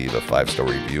sure to leave a 5-star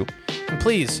review. And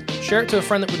please, share it to a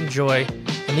friend that would enjoy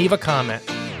and leave a comment.